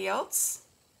 Anybody else?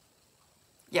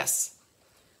 Yes.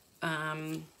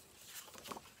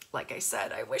 Like I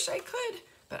said, I wish I could,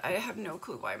 but I have no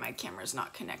clue why my camera's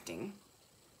not connecting.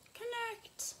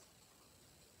 Connect.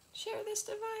 Share this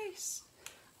device.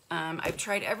 I've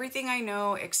tried everything I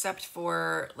know except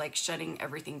for like shutting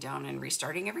everything down and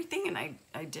restarting everything, and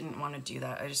I didn't want to do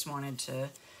that. I just wanted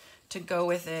to go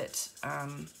with it.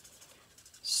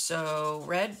 So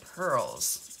red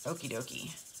pearls, okie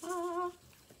dokie.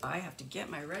 I have to get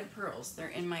my red pearls. They're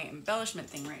in my embellishment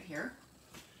thing right here.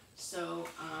 So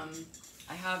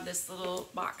I have this little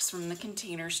box from the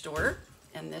Container Store,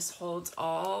 and this holds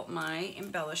all my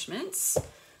embellishments,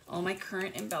 all my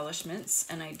current embellishments,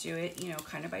 and I do it, you know,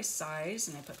 kind of by size,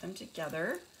 and I put them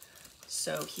together.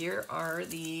 So here are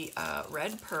the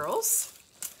red pearls.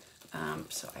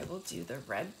 So I will do the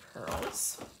red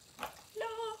pearls.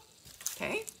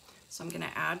 Okay, so I'm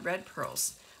gonna add red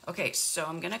pearls. Okay, so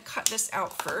I'm gonna cut this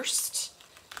out first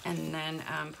and then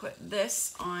put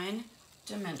this on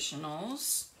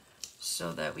dimensionals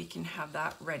so that we can have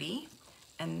that ready.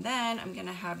 And then I'm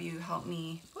gonna have you help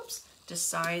me,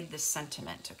 decide the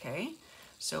sentiment, okay?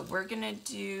 So we're gonna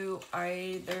do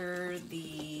either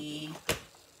the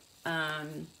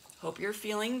hope you're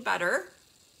feeling better,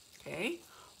 okay?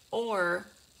 Or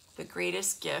the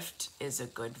greatest gift is a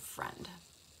good friend.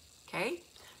 Okay,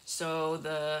 so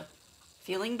the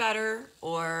feeling better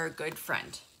or good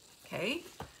friend, okay?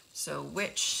 So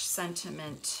which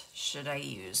sentiment should I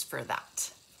use for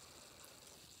that?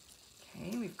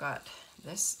 Okay, we've got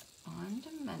this on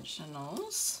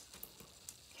dimensionals.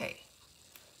 Okay,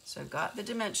 so I've got the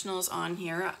dimensionals on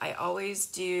here. I always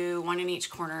do one in each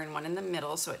corner and one in the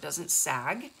middle so it doesn't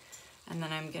sag. And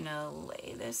then I'm gonna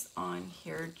lay this on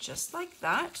here just like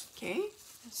that, okay?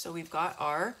 So we've got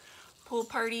our Pool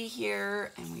Party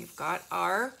here, and we've got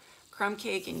our crumb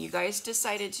cake, and you guys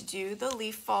decided to do the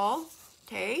leaf fall,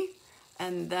 okay?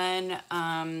 And then,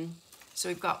 so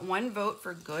we've got one vote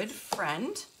for good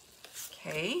friend,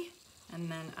 okay?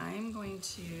 And then I'm going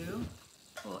to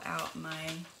pull out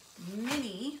my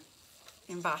mini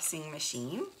embossing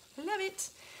machine. I love it.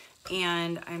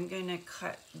 And I'm gonna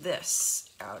cut this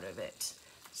out of it.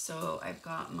 So I've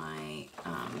got my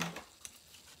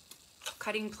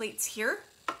cutting plates here,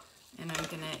 and I'm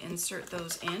gonna insert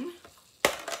those in.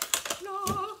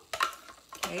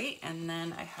 Okay, and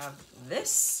then I have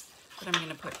this that I'm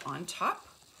gonna put on top,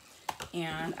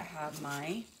 and I have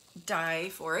my die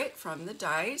for it from the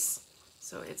dies.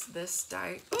 So it's this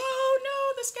die. Oh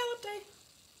no, the scallop die.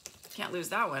 Can't lose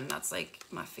that one. That's like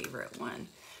my favorite one.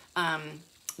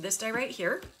 This die right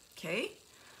here, okay?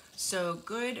 So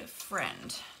good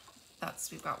friend.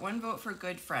 We've got one vote for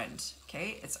good friend,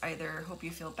 okay? It's either hope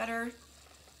you feel better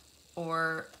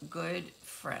or good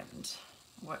friend.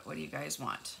 What do you guys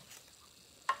want?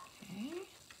 Okay,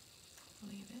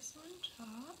 lay this on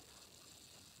top.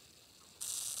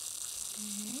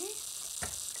 Okay.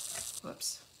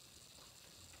 Whoops.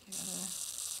 You gotta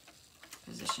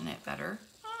position it better.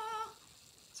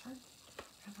 It's hard. I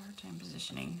have a hard time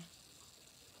positioning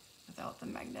without the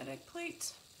magnetic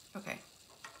plate. Okay.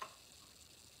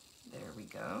 There we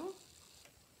go.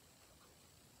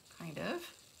 Kind of.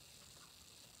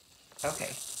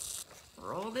 Okay.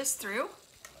 Roll this through.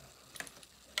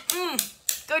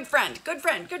 Good friend, good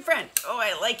friend, good friend. Oh,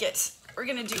 I like it. We're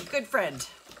gonna do good friend.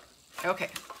 Okay,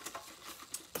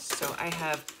 so I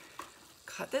have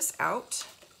cut this out.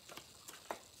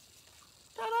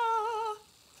 Ta-da!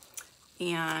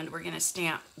 And we're gonna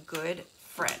stamp good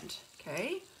friend,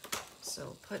 okay?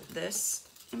 So put this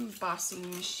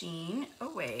embossing machine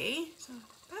away. So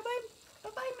bye-bye,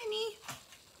 bye-bye, Minnie.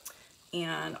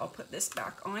 And I'll put this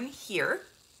back on here.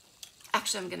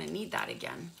 Actually, I'm gonna need that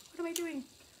again. What am I doing?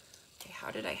 Okay,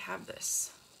 how did I have this?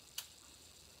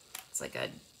 It's like a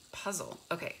puzzle.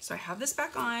 Okay, so I have this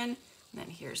back on, and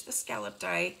then here's the scallop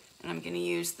die, and I'm gonna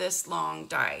use this long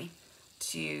die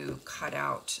to cut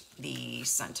out the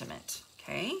sentiment,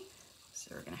 okay?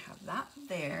 So we're gonna have that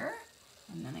there,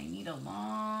 and then I need a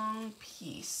long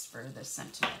piece for the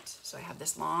sentiment. So I have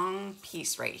this long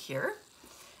piece right here.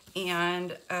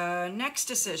 And next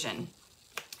decision,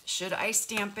 should I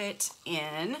stamp it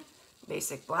in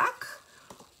basic black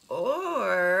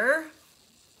or,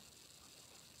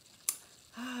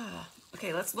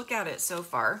 okay, let's look at it so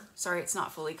far. Sorry, it's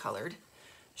not fully colored.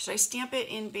 Should I stamp it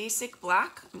in basic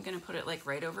black? I'm gonna put it like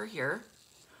right over here.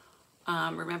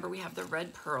 Remember we have the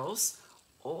red pearls.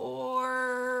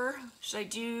 Or should I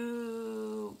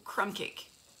do crumb cake?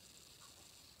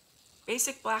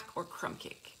 Basic black or crumb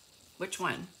cake? Which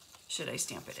one should I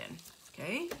stamp it in?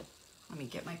 Okay, let me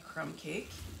get my crumb cake.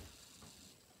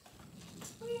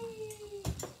 Whee!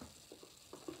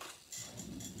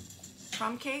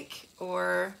 Crumb cake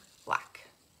or black?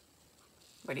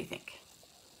 What do you think?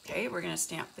 Okay, we're gonna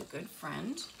stamp the good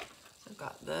friend. So I've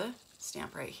got the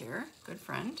stamp right here, good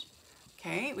friend.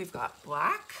 Okay, we've got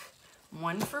black,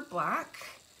 one for black.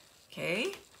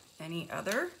 Okay, any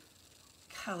other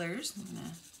colors? I'm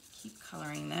gonna keep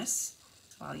coloring this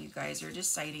while you guys are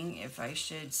deciding if I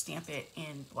should stamp it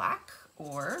in black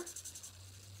or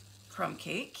crumb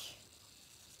cake.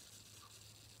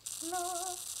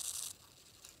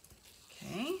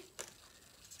 Okay.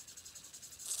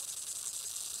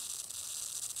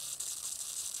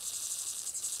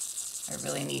 I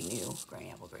really need new granny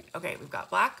apple green. Okay, we've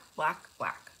got black, black,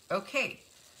 black. Okay,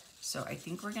 so I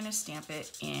think we're gonna stamp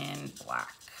it in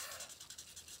black.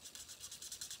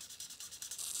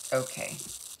 Okay,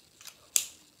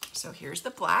 so here's the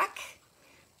black,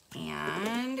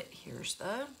 and here's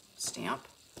the stamp.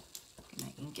 I'm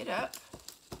gonna ink it up.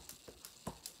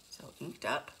 So inked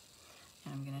up,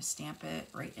 and I'm gonna stamp it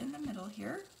right in the middle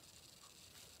here.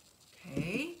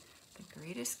 Okay, the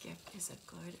greatest gift is a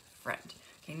good friend.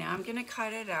 Okay, now I'm gonna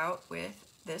cut it out with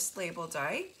this label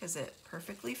die because it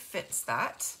perfectly fits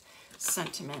that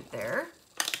sentiment there.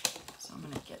 So I'm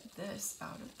gonna get this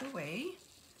out of the way,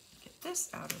 get this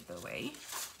out of the way,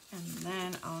 and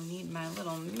then I'll need my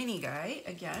little mini guy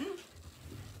again.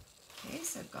 Okay,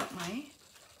 so I've got my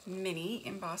mini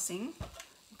embossing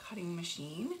cutting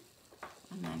machine,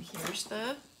 and then here's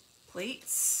the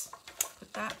plates.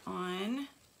 Put that on,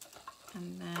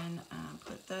 and then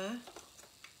put the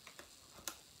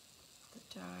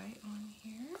die on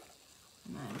here,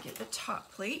 and then get the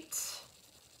top plate,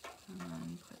 and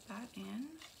then put that in.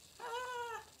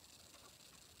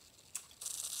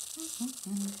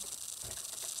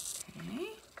 Okay,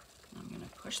 I'm gonna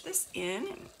push this in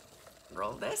and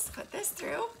roll this, put this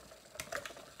through.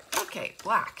 Okay,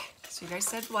 black. So you guys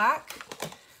said black.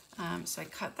 So I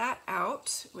cut that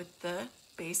out with the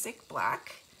basic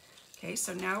black. Okay,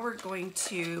 so now we're going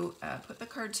to put the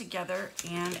card together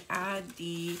and add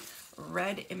the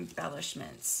red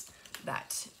embellishments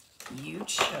that you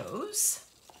chose.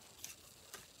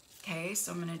 Okay,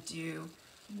 so I'm gonna do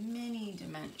mini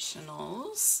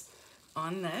dimensionals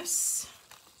on this.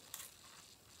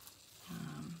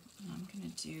 And I'm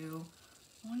gonna do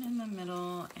one in the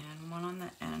middle and one on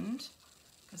the end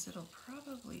because it'll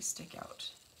probably stick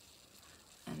out.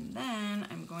 And then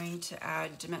I'm going to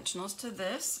add dimensionals to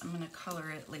this. I'm gonna color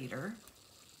it later,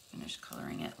 finish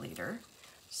coloring it later.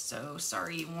 So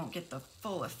sorry you won't get the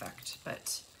full effect,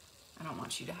 but I don't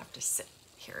want you to have to sit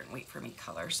here and wait for me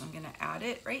color. So I'm gonna add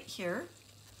it right here,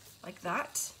 like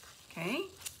that, okay?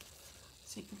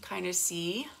 So you can kind of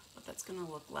see what that's gonna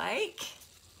look like.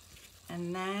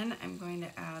 And then I'm going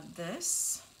to add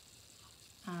this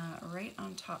right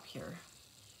on top here.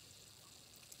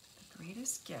 The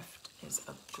greatest gift is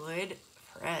a good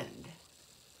friend,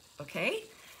 okay?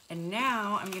 And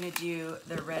now I'm gonna do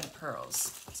the red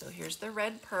pearls. So here's the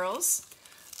red pearls.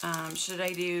 Should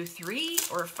I do 3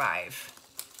 or 5?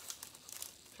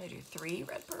 Should I do 3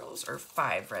 red pearls or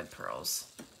 5 red pearls?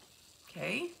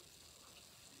 Okay.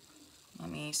 Let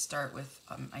me start with,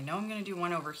 I know I'm gonna do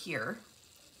one over here,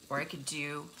 or I could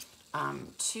do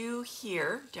 2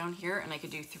 here, down here, and I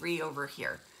could do 3 over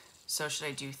here. So should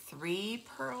I do 3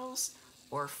 pearls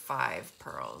or 5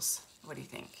 pearls? What do you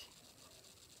think?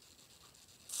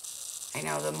 I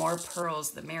know the more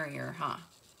pearls, the merrier, huh?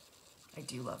 I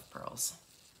do love pearls.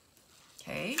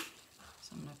 Okay,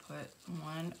 so I'm gonna put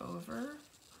one over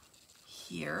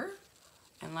here,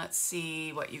 and let's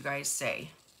see what you guys say.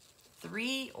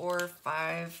 3 or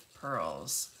 5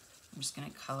 pearls. I'm just gonna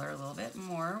color a little bit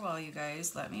more while you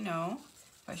guys let me know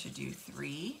if I should do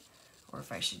 3 or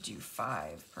if I should do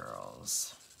 5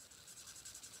 pearls.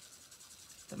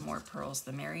 The more pearls,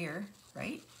 the merrier,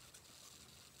 right?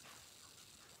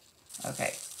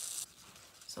 Okay,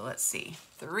 so let's see.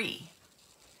 3.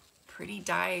 Pretty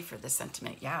die for the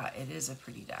sentiment. Yeah, it is a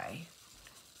pretty die.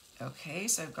 Okay,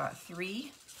 so I've got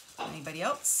 3. Anybody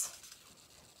else?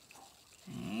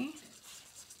 Okay.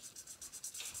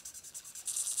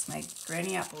 My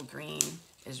Granny Apple Green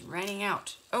is running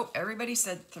out. Oh, everybody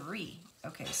said 3.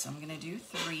 Okay, so I'm gonna do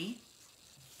 3.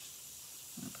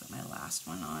 I'm gonna put my last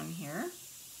one on here.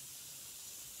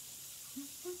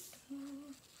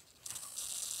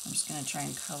 I'm just gonna try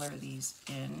and color these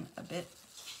in a bit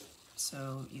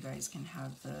so you guys can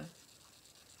have the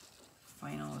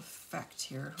final effect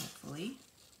here, hopefully.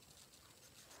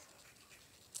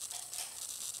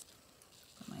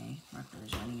 But my marker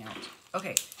is running out.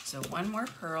 Okay, so one more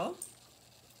pearl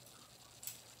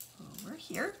over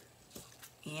here.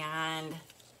 And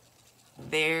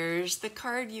there's the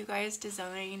card you guys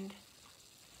designed.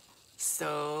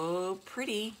 So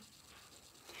pretty.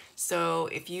 So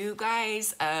if you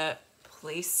guys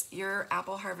place your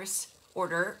apple harvest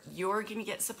order, you're gonna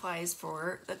get supplies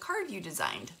for the card you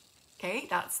designed. Okay,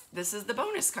 this is the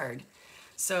bonus card.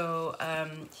 So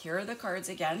here are the cards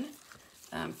again.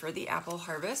 For the apple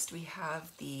harvest, we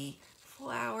have the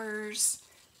flowers,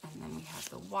 and then we have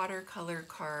the watercolor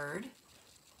card.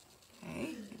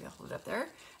 Okay, maybe I'll hold it up there.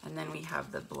 And then we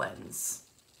have the blends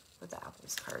with the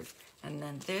apples card. And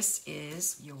then this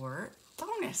is your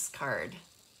bonus card.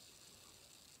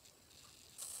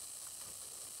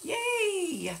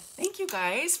 Yay! Thank you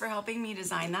guys for helping me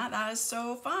design that. That is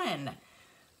so fun.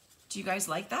 Do you guys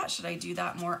like that? Should I do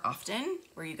that more often,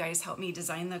 where you guys help me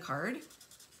design the card?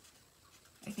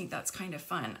 I think that's kind of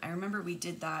fun. I remember we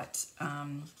did that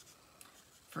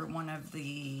for one of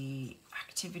the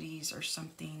activities or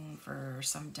something, for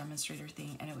some demonstrator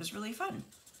thing, and it was really fun.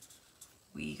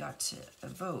 We got to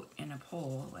vote in a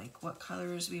poll, like what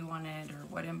colors we wanted, or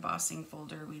what embossing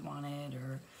folder we wanted,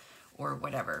 or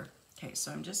whatever. Okay,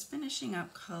 so I'm just finishing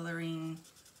up coloring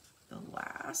the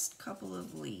last couple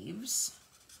of leaves.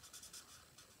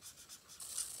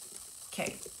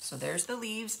 Okay, so there's the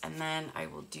leaves, and then I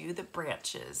will do the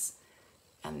branches.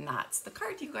 And that's the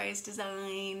card you guys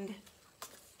designed.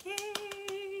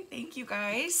 Yay, thank you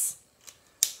guys.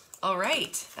 All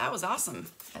right, that was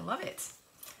awesome. I love it.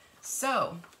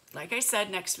 So, like I said,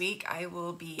 next week I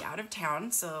will be out of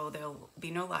town, so there'll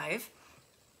be no live.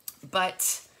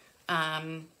 But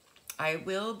I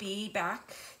will be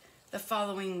back the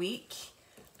following week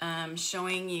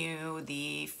showing you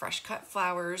the Fresh Cut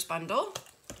Flowers bundle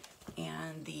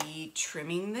and the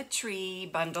Trimming the Tree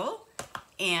bundle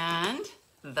and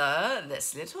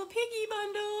this little piggy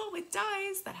bundle with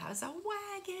dies that has a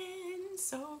wagon.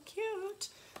 So cute.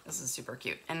 This is super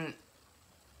cute. And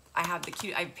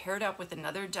I paired up with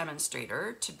another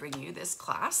demonstrator to bring you this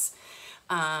class.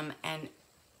 And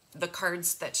the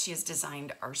cards that she has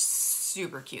designed are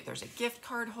super cute. There's a gift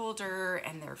card holder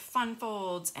and they're fun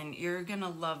folds, and you're gonna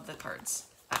love the cards.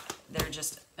 They're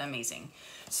just amazing.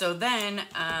 So then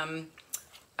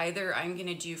either I'm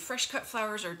gonna do Fresh Cut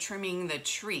Flowers or Trimming the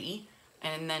Tree,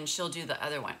 and then she'll do the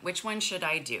other one. Which one should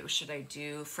I do? Should I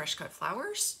do Fresh Cut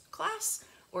Flowers class,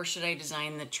 or should I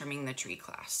design the Trimming the Tree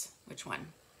class? Which one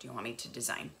do you want me to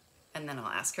design? And then I'll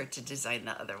ask her to design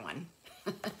the other one.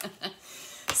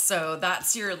 So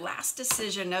that's your last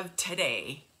decision of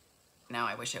today. No,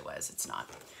 I wish it was, it's not.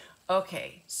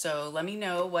 Okay, so let me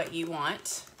know what you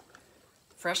want.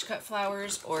 Fresh Cut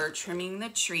Flowers or Trimming the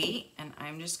Tree. And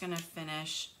I'm just gonna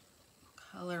finish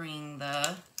coloring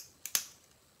the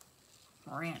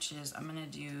branches. I'm gonna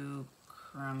do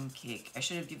Crumb Cake. I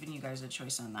should have given you guys a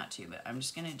choice on that too, but I'm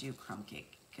just gonna do Crumb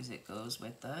Cake because it goes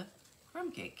with the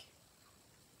crumb cake.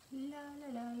 La la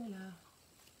la la la.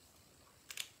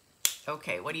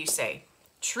 Okay, what do you say?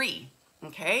 Tree,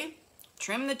 okay?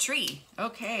 Trim the tree,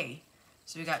 okay.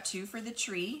 So we got 2 for the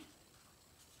tree.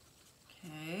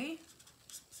 Okay.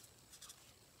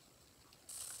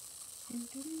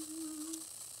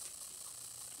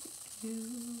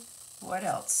 What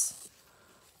else?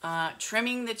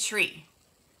 Trimming the tree.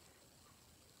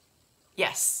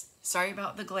 Yes, sorry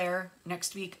about the glare.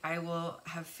 Next week I will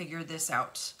have figured this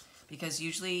out because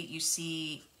usually you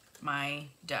see my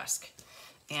desk.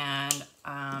 And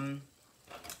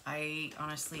I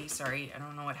honestly, sorry, I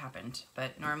don't know what happened,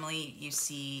 but normally you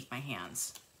see my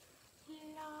hands.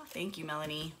 Thank you,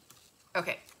 Melanie.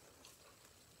 Okay,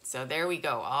 so there we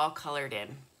go, all colored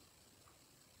in.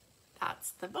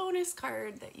 That's the bonus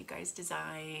card that you guys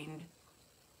designed.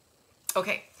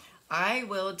 Okay, I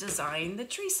will design the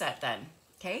tree set then,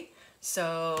 okay?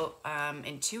 So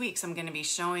in 2 weeks, I'm gonna be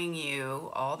showing you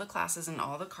all the classes and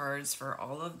all the cards for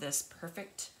all of this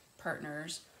perfect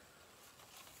partners,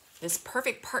 this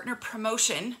perfect partner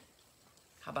promotion.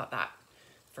 How about that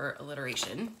for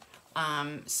alliteration?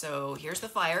 So here's the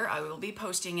flyer. I will be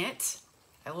posting it.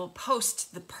 I will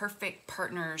post the perfect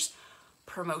partners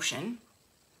promotion.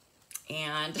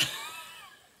 And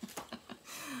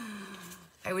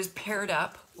I was paired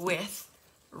up with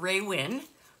Ray Wynn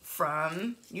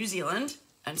from New Zealand.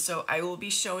 And so I will be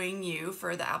showing you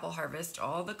for the Apple Harvest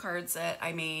all the cards that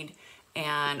I made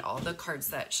and all the cards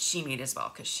that she made as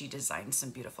well, because she designed some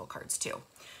beautiful cards too.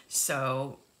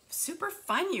 So super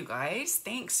fun, you guys.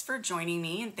 Thanks for joining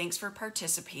me and thanks for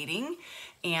participating.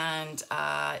 And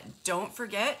don't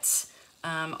forget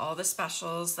all the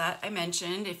specials that I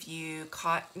mentioned. If you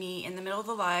caught me in the middle of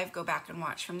the live, go back and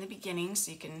watch from the beginning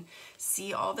so you can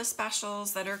see all the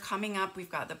specials that are coming up. We've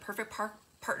got the Perfect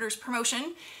Partners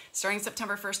promotion starting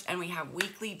September 1st, and we have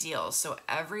weekly deals. So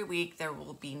every week there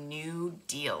will be new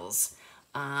deals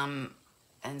and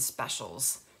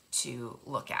specials to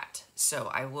look at.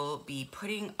 So I will be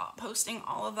posting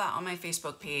all of that on my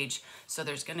Facebook page. So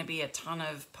there's going to be a ton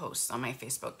of posts on my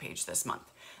Facebook page this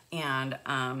month. And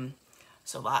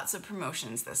so lots of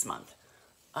promotions this month.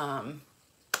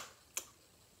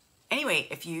 Anyway,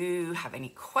 if you have any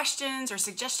questions or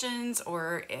suggestions,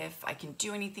 or if I can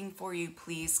do anything for you,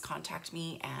 please contact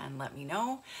me and let me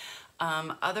know.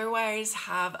 Otherwise,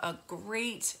 have a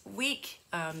great week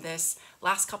this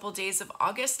last couple days of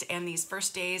August and these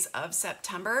first days of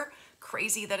September.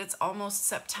 Crazy that it's almost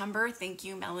September. Thank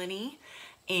you, Melanie.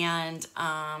 And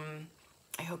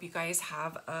I hope you guys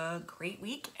have a great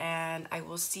week, and I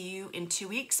will see you in 2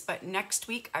 weeks. But next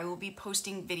week I will be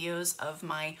posting videos of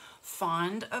my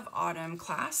Fond of Autumn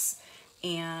class,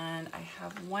 and I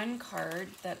have one card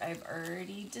that I've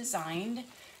already designed.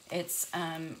 It's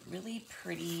really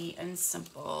pretty and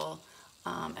simple,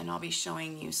 and I'll be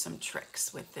showing you some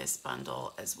tricks with this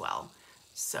bundle as well.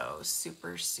 So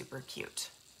super, super cute.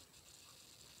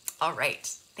 All right,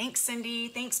 thanks Cindy,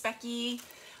 thanks Becky.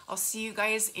 I'll see you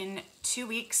guys in 2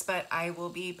 weeks, but I will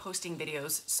be posting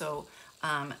videos, so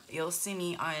you'll see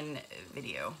me on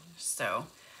video. So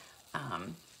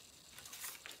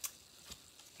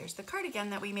here's the card again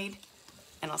that we made,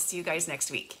 and I'll see you guys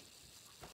next week.